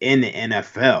schedule in the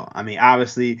NFL.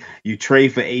 Obviously, you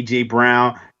trade for A.J.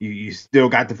 Brown. You still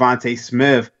got Devontae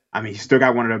Smith. You still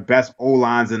got one of the best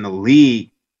O-lines in the league.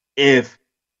 If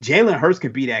Jalen Hurts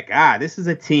can be that guy, this is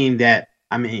a team that,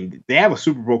 they have a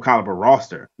Super Bowl caliber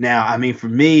roster. Now, for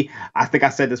me, I think I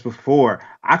said this before,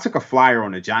 I took a flyer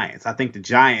on the Giants. I think the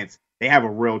Giants, they have a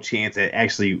real chance at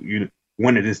actually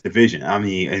winning this division.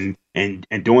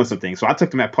 And doing something. So I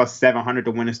took them at plus 700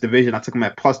 to win this division. I took them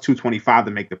at plus 225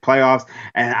 to make the playoffs.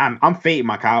 And I'm fading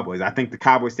my Cowboys. I think the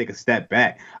Cowboys take a step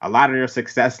back. A lot of their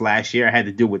success last year had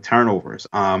to do with turnovers.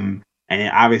 And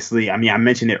obviously, I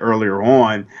mentioned it earlier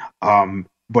on.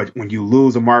 But when you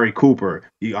lose Amari Cooper,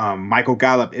 Michael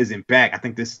Gallup isn't back. I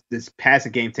think this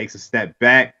passing game takes a step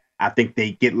back. I think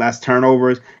they get less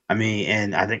turnovers.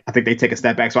 And I think they take a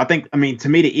step back. So I think, to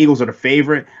me, the Eagles are the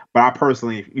favorite. But I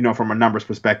personally, from a numbers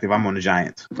perspective, I'm on the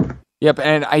Giants. Yep,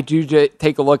 and I do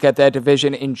take a look at that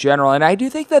division in general. And I do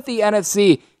think that the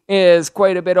NFC is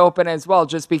quite a bit open as well,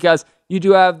 just because you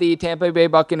do have the Tampa Bay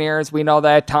Buccaneers. We know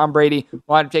that Tom Brady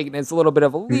wound up taking his little bit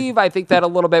of a leave. I think that a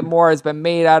little bit more has been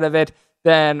made out of it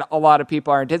than a lot of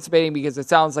people are anticipating, because it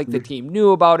sounds like the team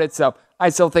knew about it. So I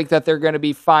still think that they're going to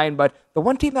be fine. But the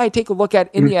one team that I take a look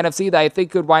at in the NFC that I think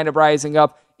could wind up rising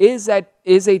up is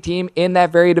a team in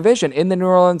that very division, in the New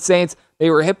Orleans Saints.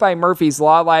 They were hit by Murphy's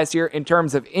Law last year in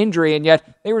terms of injury, and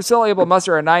yet they were still able to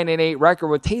muster a 9-8 record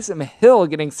with Taysom Hill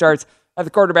getting starts at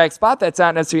the quarterback spot. That's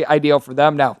not necessarily ideal for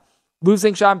them. Now,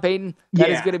 losing Sean Payton, that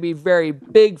is going to be very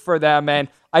big for them, and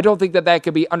I don't think that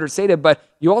could be understated, but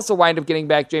you also wind up getting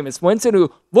back Jameis Winston,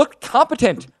 who looked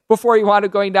competent before he wound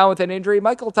up going down with an injury.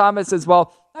 Michael Thomas as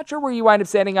well. Not sure where you wind up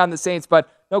standing on the Saints, but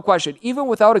no question, even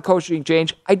without a coaching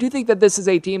change, I do think that this is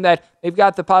a team that they've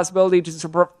got the possibility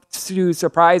to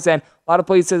surprise, and a lot of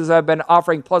places have been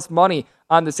offering plus money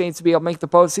on the Saints to be able to make the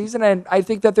postseason, and I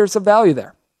think that there's some value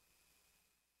there.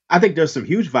 I think there's some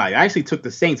huge value. I actually took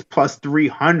the Saints plus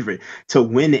 300 to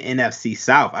win the NFC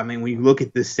South. When you look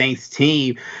at the Saints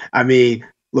team,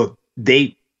 look,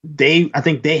 I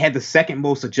think they had the second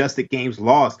most adjusted games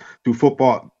lost through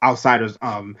Football Outsiders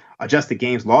adjusted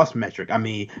games lost metric.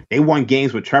 They won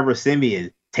games with Trevor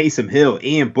Siemian, Taysom Hill,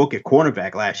 Ian Book at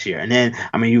quarterback last year. And then,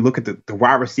 you look at the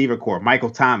wide receiver core, Michael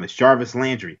Thomas, Jarvis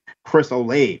Landry, Chris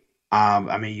Olave.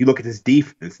 You look at this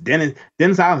defense.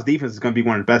 Dennis Allen's defense is going to be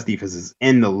one of the best defenses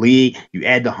in the league. You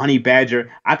add the Honey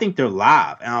Badger. I think they're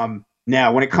live.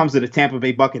 Now, when it comes to the Tampa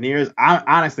Bay Buccaneers, I'm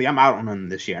out on them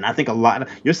this year. And I think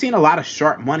you're seeing a lot of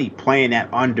sharp money playing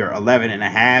at under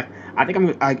 11.5. I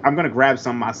think I'm going to grab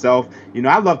some myself.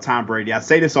 I love Tom Brady. I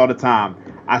say this all the time.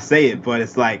 I say it, but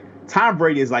it's like Tom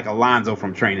Brady is like Alonzo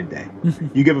from Training Day.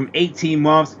 You give him 18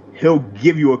 months, he'll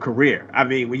give you a career.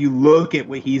 When you look at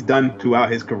what he's done throughout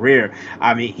his career,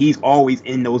 he's always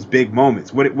in those big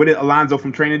moments. What did Alonzo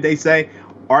from Training Day say?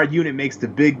 Our unit makes the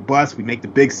big busts, we make the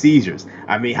big seizures.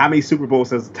 How many Super Bowls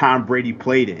has Tom Brady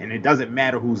played in? And it doesn't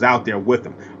matter who's out there with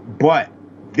him. But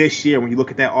this year, when you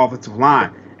look at that offensive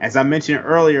line, as I mentioned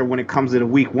earlier, when it comes to the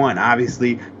week one,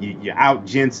 obviously you're out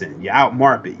Jensen, you're out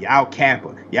Marpet, you're out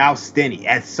Kappa, you're out Stenny.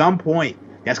 At some point,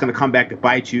 that's going to come back to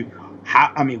bite you.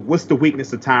 What's the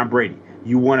weakness of Tom Brady?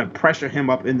 You want to pressure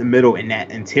him up in the middle in that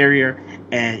interior,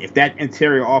 and if that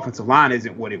interior offensive line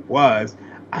isn't what it was,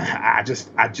 I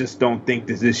just don't think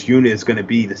that this unit is going to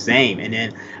be the same. And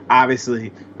then obviously,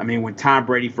 when Tom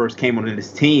Brady first came onto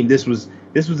this team, this was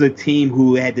a team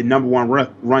who had the number one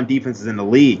run defenses in the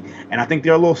league, and I think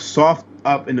they're a little soft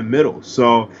up in the middle.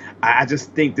 So I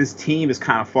just think this team is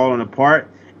kind of falling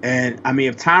apart. And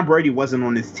if Tom Brady wasn't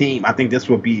on this team, I think this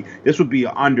would be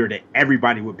an under that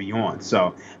everybody would be on.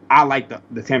 So I like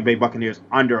the Tampa Bay Buccaneers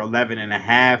under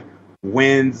 11.5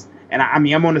 wins. And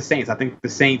I'm on the Saints. I think the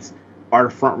Saints are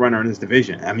the front runner in this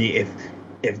division.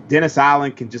 If Dennis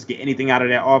Allen can just get anything out of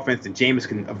that offense and Jameis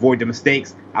can avoid the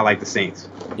mistakes, I like the Saints.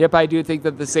 Yep, I do think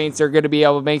that the Saints are going to be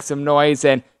able to make some noise.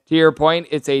 And to your point,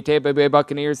 it's a Tampa Bay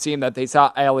Buccaneers team that they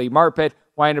saw Ali Marpet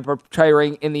wind up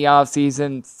retiring in the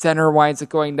offseason. Center winds up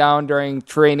going down during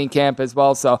training camp as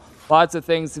well. So lots of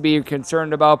things to be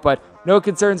concerned about, but no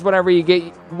concerns whenever we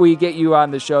get you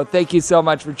on the show. Thank you so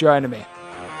much for joining me.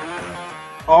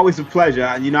 Always a pleasure.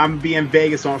 I'm going to be in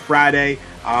Vegas on Friday.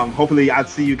 Hopefully I'll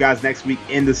see you guys next week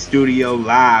in the studio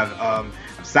live. I'm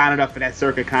signing up for that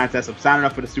circuit contest. I'm signing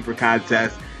up for the super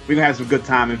contest. We're going to have some good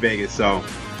time in Vegas. So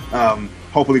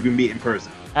hopefully we can meet in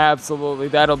person. Absolutely.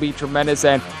 That'll be tremendous.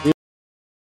 And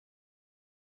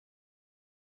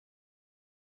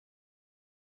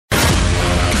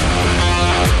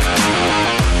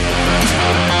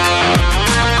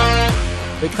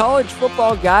the college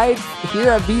football guide here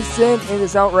at VSiN, it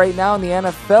is out right now, and the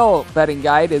NFL betting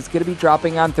guide is going to be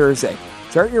dropping on Thursday.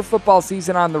 Start your football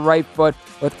season on the right foot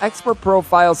with expert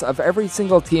profiles of every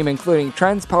single team, including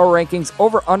trends, power rankings,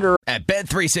 over-under. At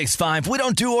Bet365, we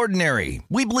don't do ordinary.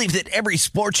 We believe that every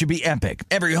sport should be epic.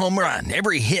 Every home run,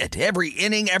 every hit, every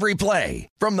inning, every play.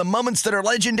 From the moments that are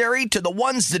legendary to the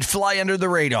ones that fly under the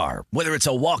radar. Whether it's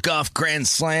a walk-off grand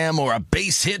slam or a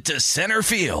base hit to center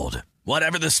field.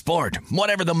 Whatever the sport,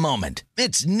 whatever the moment,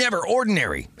 it's never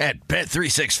ordinary at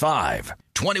Bet365.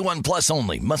 21 plus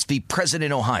only. Must be present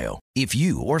in Ohio. If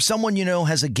you or someone you know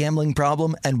has a gambling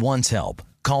problem and wants help,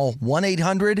 call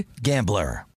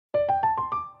 1-800-GAMBLER.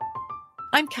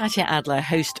 I'm Katya Adler,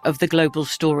 host of The Global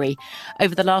Story.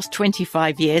 Over the last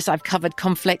 25 years, I've covered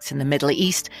conflicts in the Middle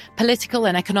East, political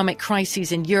and economic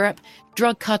crises in Europe,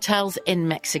 drug cartels in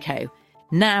Mexico.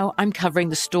 Now I'm covering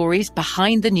the stories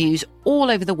behind the news all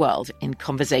over the world in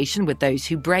conversation with those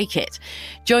who break it.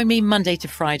 Join me Monday to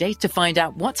Friday to find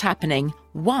out what's happening,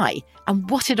 why, and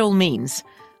what it all means.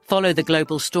 Follow The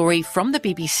Global Story from the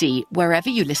BBC wherever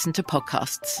you listen to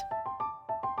podcasts.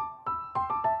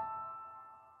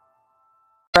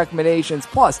 Recommendations,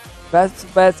 plus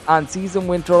best bets on season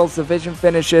win totals, division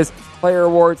finishes, player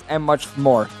awards, and much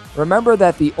more. Remember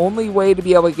that the only way to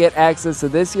be able to get access to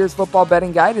this year's football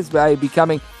betting guide is by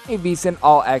becoming a VSiN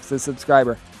All Access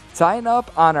subscriber. Sign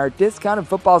up on our discounted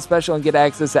football special and get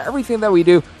access to everything that we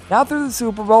do now through the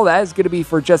Super Bowl. That is going to be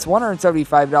for just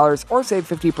 $175 or save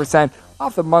 50%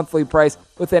 off the monthly price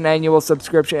with an annual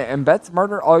subscription, and bet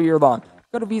smarter all year long.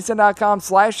 Go to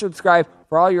VSiN.com/subscribe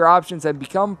for all your options and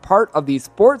become part of the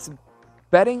Sports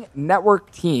Betting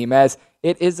Network team, as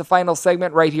it is the final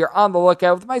segment right here on The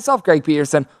Lookout with myself, Greg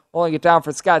Peterson, holding it down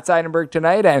for Scott Seidenberg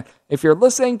tonight. And if you're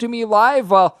listening to me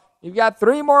live, well, you've got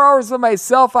 3 more hours of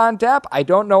myself on tap. I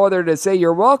don't know whether to say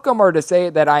you're welcome or to say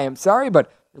that I am sorry,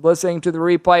 but you're listening to the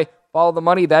replay. Follow the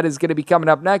money. That is going to be coming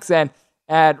up next. And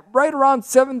at right around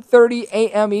 7:30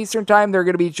 a.m. Eastern Time, they're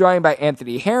going to be joined by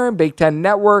Anthony Herron, Big Ten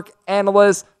Network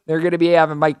analyst. They're going to be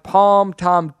having Mike Palm,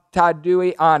 Todd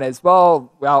Dewey on as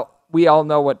well. Well, we all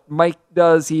know what Mike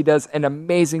does. He does an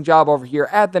amazing job over here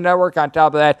at the network. On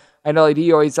top of that, I know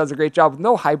he always does a great job with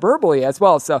no hyperbole as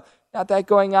well. So got that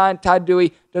going on. Todd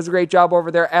Dewey does a great job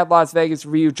over there at Las Vegas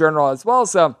Review Journal as well.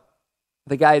 So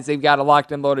the guys, they've got a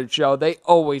locked and loaded show. They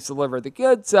always deliver the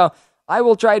goods. So I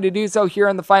will try to do so here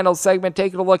in the final segment,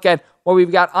 taking a look at what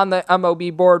we've got on the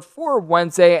MLB board for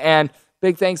Wednesday. And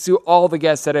big thanks to all the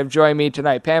guests that have joined me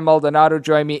tonight. Pam Maldonado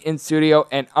joined me in studio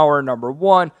in hour number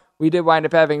 1. We did wind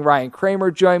up having Ryan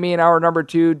Kramer join me in hour number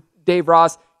 2. Dave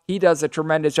Ross, he does a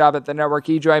tremendous job at the network.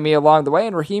 He joined me along the way.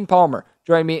 And Raheem Palmer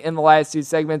joined me in the last 2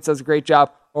 segments. Does a great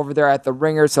job over there at the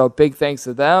Ringer. So big thanks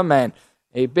to them. And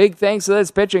a big thanks to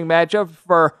this pitching matchup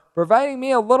for providing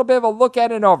me a little bit of a look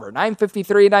at an over.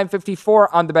 953,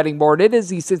 954 on the betting board. It is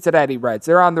the Cincinnati Reds.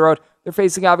 They're on the road. They're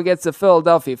facing off against the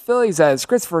Philadelphia Phillies, as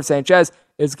Christopher Sanchez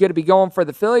is going to be going for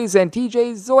the Phillies, and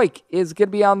TJ Zoik is going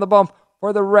to be on the bump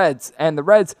for the Reds. And the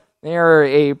Reds, they are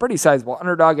a pretty sizable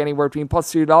underdog, anywhere between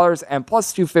plus $2 and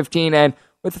plus $2.15. And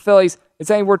with the Phillies, it's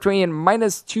anywhere between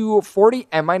minus 240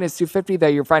 and minus 250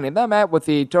 that you're finding them at, with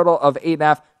the total of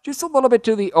 8.5, just a little bit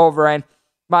to the over end.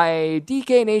 My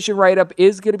DK Nation write-up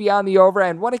is going to be on the over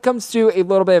end when it comes to a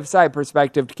little bit of side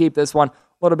perspective to keep this one a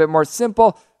little bit more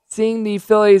simple. Seeing the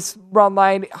Phillies run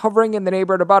line hovering in the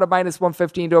neighborhood about a minus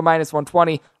 115 to a minus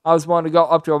 120, I was willing to go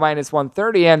up to a minus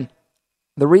 130, and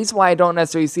the reason why I don't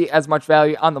necessarily see as much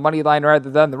value on the money line rather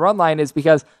than the run line is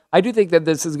because I do think that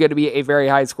this is going to be a very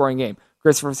high-scoring game.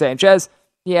 Christopher Sanchez,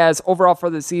 he has overall for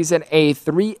the season a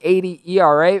 3.80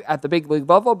 ERA at the big league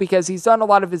level because he's done a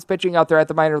lot of his pitching out there at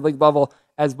the minor league level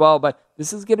as well. But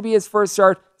this is going to be his first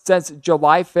start since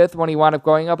July 5th when he wound up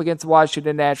going up against the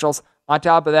Washington Nationals. On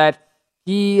top of that,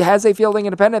 he has a fielding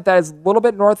independent that is a little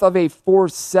bit north of a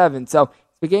 4.7. So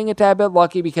he's getting a tad bit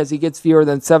lucky because he gets fewer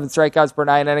than 7 strikeouts per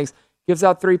 9 innings. Gives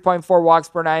out 3.4 walks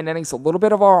per 9 innings, a little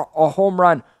bit of a home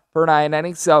run per 9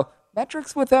 innings. So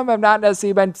metrics with him have not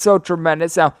necessarily been so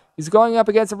tremendous. Now, he's going up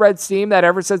against a Reds team that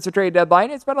ever since the trade deadline,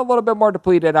 it's been a little bit more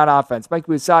depleted on offense. Mike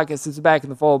Moustakas is back in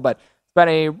the fold, but it's been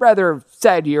a rather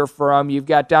sad year for him. You've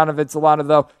got Donovan Solano,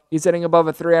 though. He's hitting above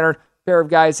a 300. Pair of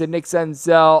guys in Nick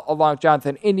Senzel along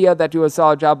Jonathan India that do a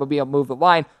solid job of being able to move the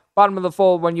line. Bottom of the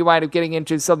fold, when you wind up getting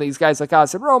into some of these guys like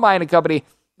Austin Romine and company,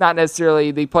 not necessarily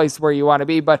the place where you want to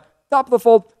be, but top of the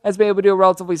fold has been able to do a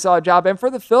relatively solid job. And for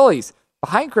the Phillies,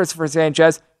 behind Christopher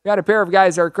Sanchez, we got a pair of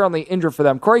guys that are currently injured for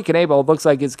them. Corey Knebel looks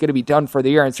like it's going to be done for the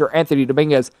year, and Sir Anthony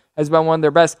Dominguez has been one of their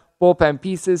best bullpen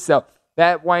pieces. So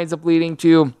that winds up leading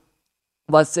to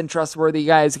less than trustworthy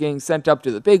guys getting sent up to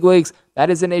the big leagues.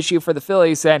 That is an issue for the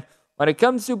Phillies. And when it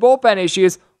comes to bullpen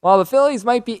issues, while the Phillies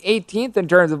might be 18th in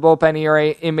terms of bullpen ERA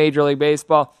in Major League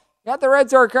Baseball, the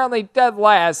Reds are currently dead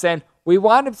last, and we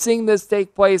wound up seeing this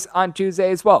take place on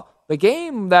Tuesday as well. The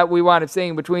game that we wound up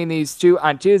seeing between these two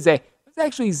on Tuesday was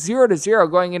actually 0-0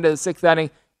 going into the 6th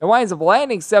inning. It winds up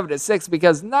landing 7-6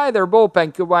 because neither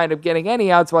bullpen could wind up getting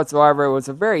any outs whatsoever. It was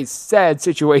a very sad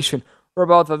situation for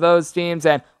both of those teams,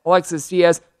 and Alexis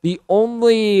Diaz, the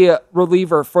only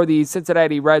reliever for the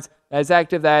Cincinnati Reds that is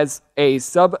active as a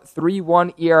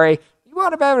sub-3.1 ERA. He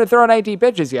wound up having to throw 19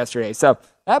 pitches yesterday, so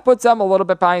that puts them a little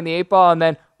bit behind the 8 ball. And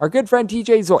then our good friend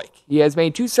TJ Zeuch, he has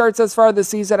made 2 starts thus far this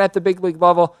season at the big league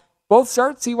level. Both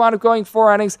starts, he wound up going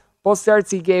 4 innings. Both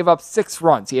starts, he gave up 6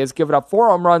 runs. He has given up 4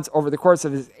 home runs over the course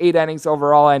of his 8 innings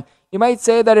overall, and you might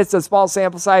say that it's a small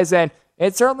sample size, and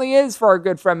it certainly is for our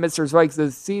good friend Mr. Zeuch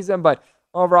this season, but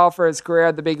overall for his career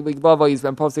at the big league level, he's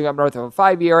been posting up north of a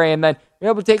 5 ERA, and then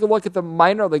you're able to take a look at the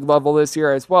minor league level this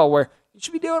year as well, where he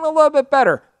should be doing a little bit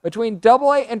better. Between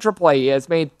AA and AAA, he has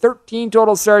made 13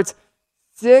 total starts,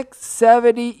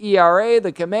 6.70 ERA.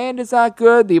 The command is not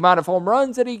good. The amount of home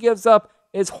runs that he gives up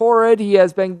is horrid. He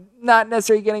has been not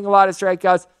necessarily getting a lot of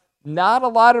strikeouts, not a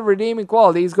lot of redeeming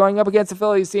qualities going up against a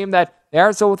Phillies team that they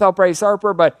aren't so without Bryce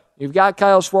Harper, but you've got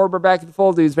Kyle Schwarber back in the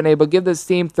fold who's been able to give this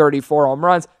team 34 home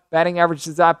runs. Batting average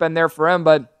has not been there for him,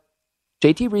 but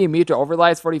JT Realmuto over the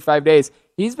last 45 days,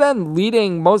 he's been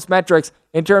leading most metrics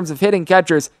in terms of hitting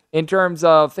catchers, in terms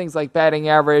of things like batting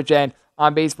average and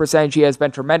on-base percentage. He has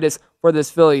been tremendous for this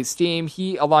Phillies team.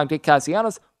 He, along with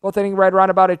Castellanos, both hitting right around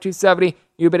about a 270.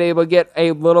 You've been able to get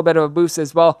a little bit of a boost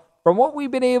as well from what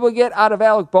we've been able to get out of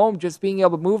Alec Boehm, just being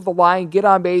able to move the line, get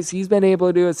on base. He's been able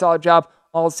to do a solid job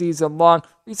all season long.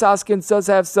 Rhys Hoskins does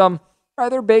have some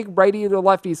rather big righty to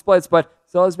lefty splits, but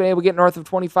still has been able to get north of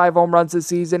 25 home runs this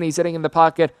season. He's sitting in the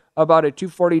pocket about a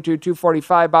 242,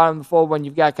 245 bottom of the fold. When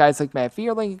you've got guys like Matt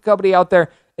Fearling and company out there,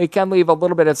 it can leave a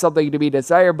little bit of something to be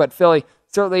desired, but Philly,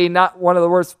 certainly not one of the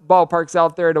worst ballparks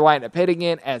out there to wind up hitting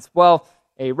in as well.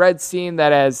 A Reds team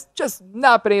that has just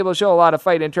not been able to show a lot of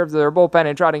fight in terms of their bullpen,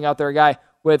 and trotting out their guy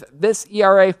with this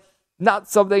ERA, not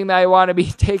something that I want to be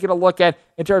taking a look at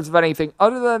in terms of anything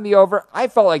other than the over. I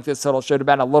felt like this total should have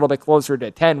been a little bit closer to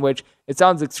 10, which it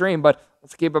sounds extreme, but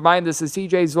let's keep in mind this is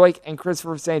TJ Zeuch and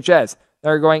Christopher Sanchez that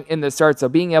are going in the start, so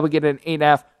being able to get an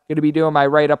 8.5, going to be doing my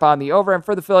write-up on the over. And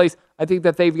for the Phillies, I think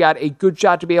that they've got a good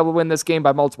shot to be able to win this game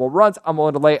by multiple runs. I'm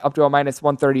willing to lay up to a minus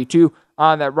 132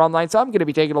 on that run line, so I'm going to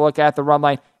be taking a look at the run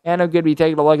line, and I'm going to be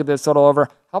taking a look at this total over.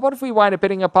 How about if we wind up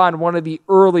hitting upon one of the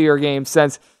earlier games,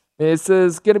 since this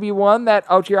is going to be one that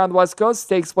out here on the West Coast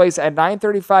takes place at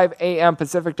 9:35 a.m.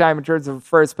 Pacific time in terms of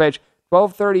first pitch,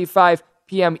 12:35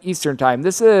 p.m. Eastern time.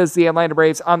 This is the Atlanta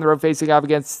Braves on the road facing off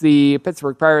against the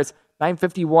Pittsburgh Pirates.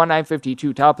 951,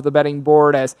 952, top of the betting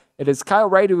board, as it is Kyle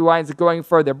Wright who winds up going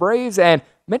for the Braves, and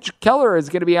Mitch Keller is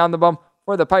going to be on the bump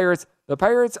for the Pirates. The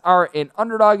Pirates are an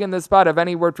underdog in this spot of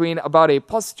anywhere between about a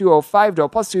plus 205 to a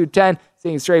plus 210,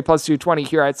 seeing straight plus 220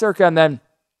 here at Circa, and then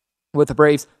with the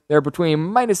Braves, they're between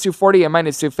minus 240 and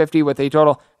minus 250 with a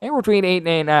total anywhere between 8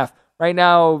 and 8.5. Right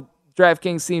now,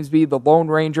 DraftKings seems to be the Lone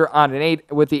Ranger on an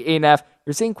 8 with the 8.5.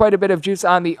 You're seeing quite a bit of juice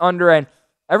on the under, and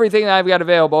everything that I've got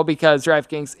available, because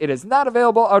DraftKings, it is not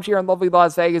available out here in lovely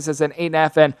Las Vegas, is an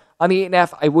 8.5, and on the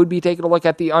 8.5, I would be taking a look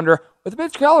at the under. With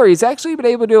Mitch Keller, he's actually been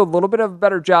able to do a little bit of a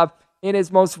better job in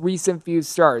his most recent few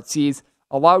starts. He's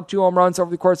allowed 2 home runs over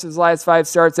the course of his last 5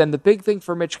 starts, and the big thing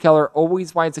for Mitch Keller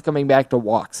always winds up coming back to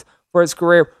walks. For his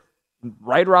career,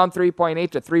 right around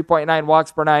 3.8 to 3.9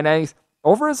 walks per 9 innings.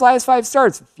 Over his last 5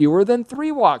 starts, fewer than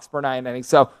 3 walks per 9 innings.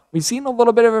 So we've seen a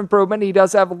little bit of improvement. He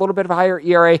does have a little bit of a higher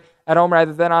ERA at home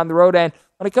rather than on the road. And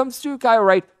when it comes to Kyle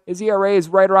Wright, his ERA is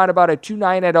right around about a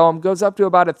 2.9 at home, goes up to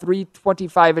about a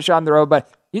 3.25-ish on the road, but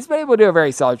he's been able to do a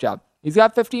very solid job. He's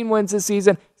got 15 wins this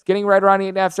season. He's getting right around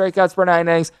 8.5 strikeouts per 9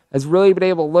 innings, has really been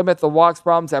able to limit the walks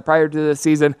problems that prior to this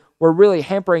season were really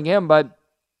hampering him. But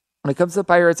when it comes to the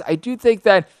Pirates, I do think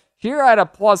that here at a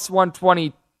plus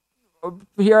 120,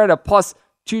 here at a plus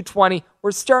 220,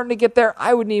 we're starting to get there.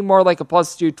 I would need more like a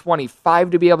plus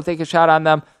 225 to be able to take a shot on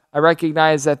them. I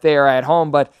recognize that they are at home,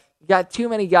 but you got too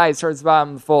many guys towards the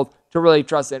bottom of the fold to really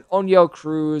trust it. Oneil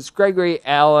Cruz, Gregory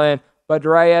Allen,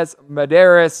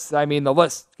 Maderas. I mean, the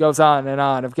list goes on and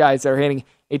on of guys that are hitting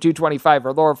a 225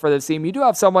 or lower for this team. You do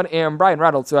have someone in Brian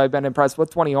Reynolds who I've been impressed with,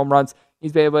 20 home runs.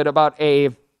 He's been able to hit about a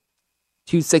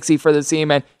 260 for the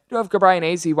team, and you do have Brian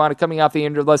Hayes, coming off the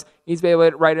injured list. He's been able to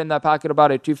hit right in the pocket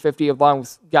about a 250, along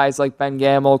with guys like Ben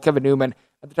Gamble, Kevin Newman.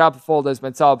 At the top of the fold has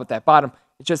been solid, but that bottom,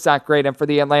 it's just not great. And for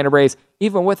the Atlanta Braves,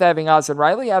 even with having Austin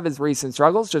Riley have his recent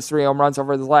struggles, just 3 home runs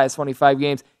over the last 25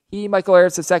 games, Michael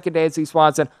Harris, the second, Dansby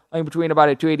Swanson, lying between about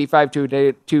a 285 to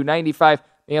 295.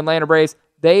 The Atlanta Braves,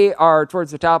 they are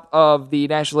towards the top of the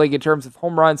National League in terms of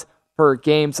home runs per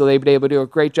game, so they've been able to do a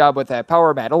great job with that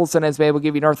power. Matt Olson has been able to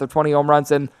give you north of 20 home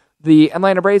runs, and the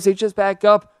Atlanta Braves, they just back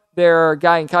up their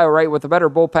guy in Kyle Wright with a better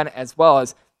bullpen, as well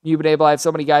as you've been able to have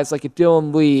so many guys like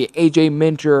Dylan Lee, AJ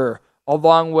Minter,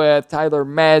 along with Tyler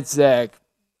Madzik,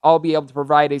 all be able to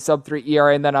provide a sub-3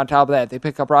 ERA, and then on top of that, they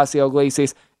pick up Rossio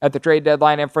Iglesias at the trade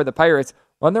deadline. And for the Pirates,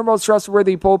 one of their most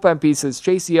trustworthy bullpen pieces,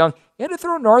 Chase Young, he had to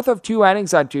throw north of 2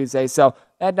 innings on Tuesday, so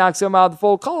that knocks him out of the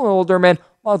fold. Colin Olderman,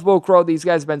 Will Crow, these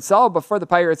guys have been solid, but for the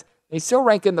Pirates, they still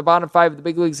rank in the bottom 5 of the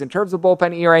big leagues in terms of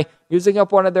bullpen ERA, using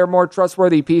up one of their more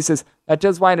trustworthy pieces. That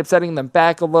does wind up setting them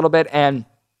back a little bit, and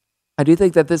I do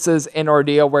think that this is an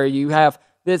ordeal where you have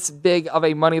this big of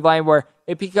a money line where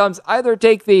it becomes either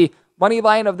take the money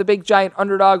line of the big giant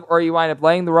underdog, or you wind up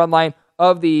laying the run line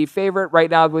of the favorite. Right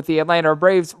now with the Atlanta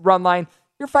Braves run line,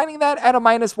 you're finding that at a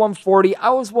minus 140. I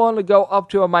was willing to go up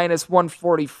to a minus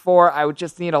 144. I would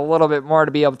just need a little bit more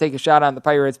to be able to take a shot on the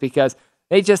Pirates, because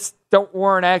they just don't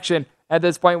warrant action at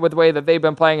this point with the way that they've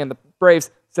been playing. In the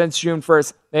Braves, since June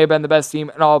 1st, they've been the best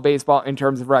team in all of baseball in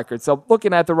terms of records. So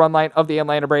looking at the run line of the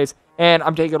Atlanta Braves, and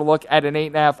I'm taking a look at an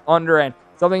 8.5 under. And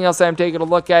something else I'm taking a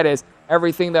look at is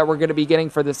everything that we're going to be getting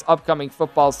for this upcoming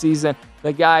football season.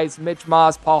 The guys, Mitch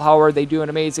Moss, Paul Howard, they do an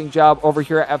amazing job over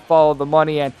here at Follow the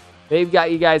Money, and they've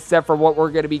got you guys set for what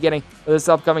we're going to be getting for this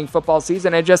upcoming football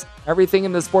season, and just everything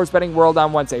in the sports betting world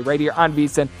on Wednesday, right here on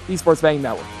VSiN, the Sports Betting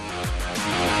Network.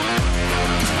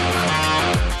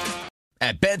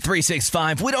 At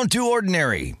Bet365, we don't do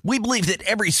ordinary. We believe that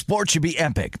every sport should be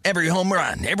epic. Every home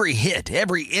run, every hit,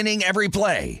 every inning, every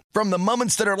play. From the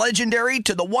moments that are legendary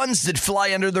to the ones that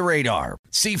fly under the radar.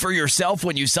 See for yourself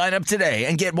when you sign up today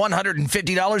and get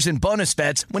 $150 in bonus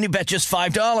bets when you bet just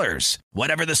 $5.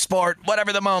 Whatever the sport,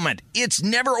 whatever the moment, it's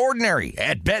never ordinary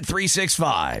at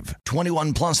Bet365.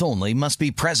 21 plus only. Must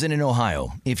be present in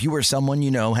Ohio. If you or someone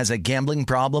you know has a gambling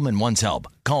problem and wants help,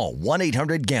 call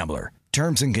 1-800-GAMBLER.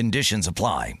 Terms and conditions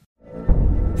apply.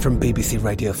 From BBC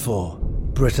Radio 4,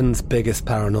 Britain's biggest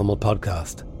paranormal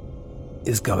podcast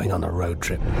is going on a road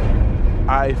trip.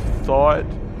 I thought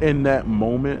in that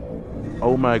moment,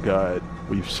 oh my God,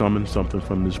 we've summoned something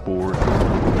from this board.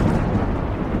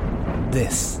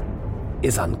 This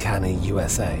is Uncanny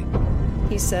USA.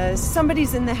 He says,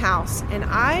 somebody's in the house, and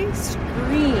I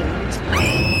screamed.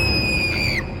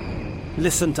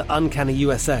 Listen to Uncanny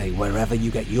USA wherever you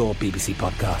get your BBC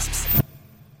podcasts,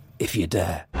 if you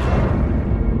dare.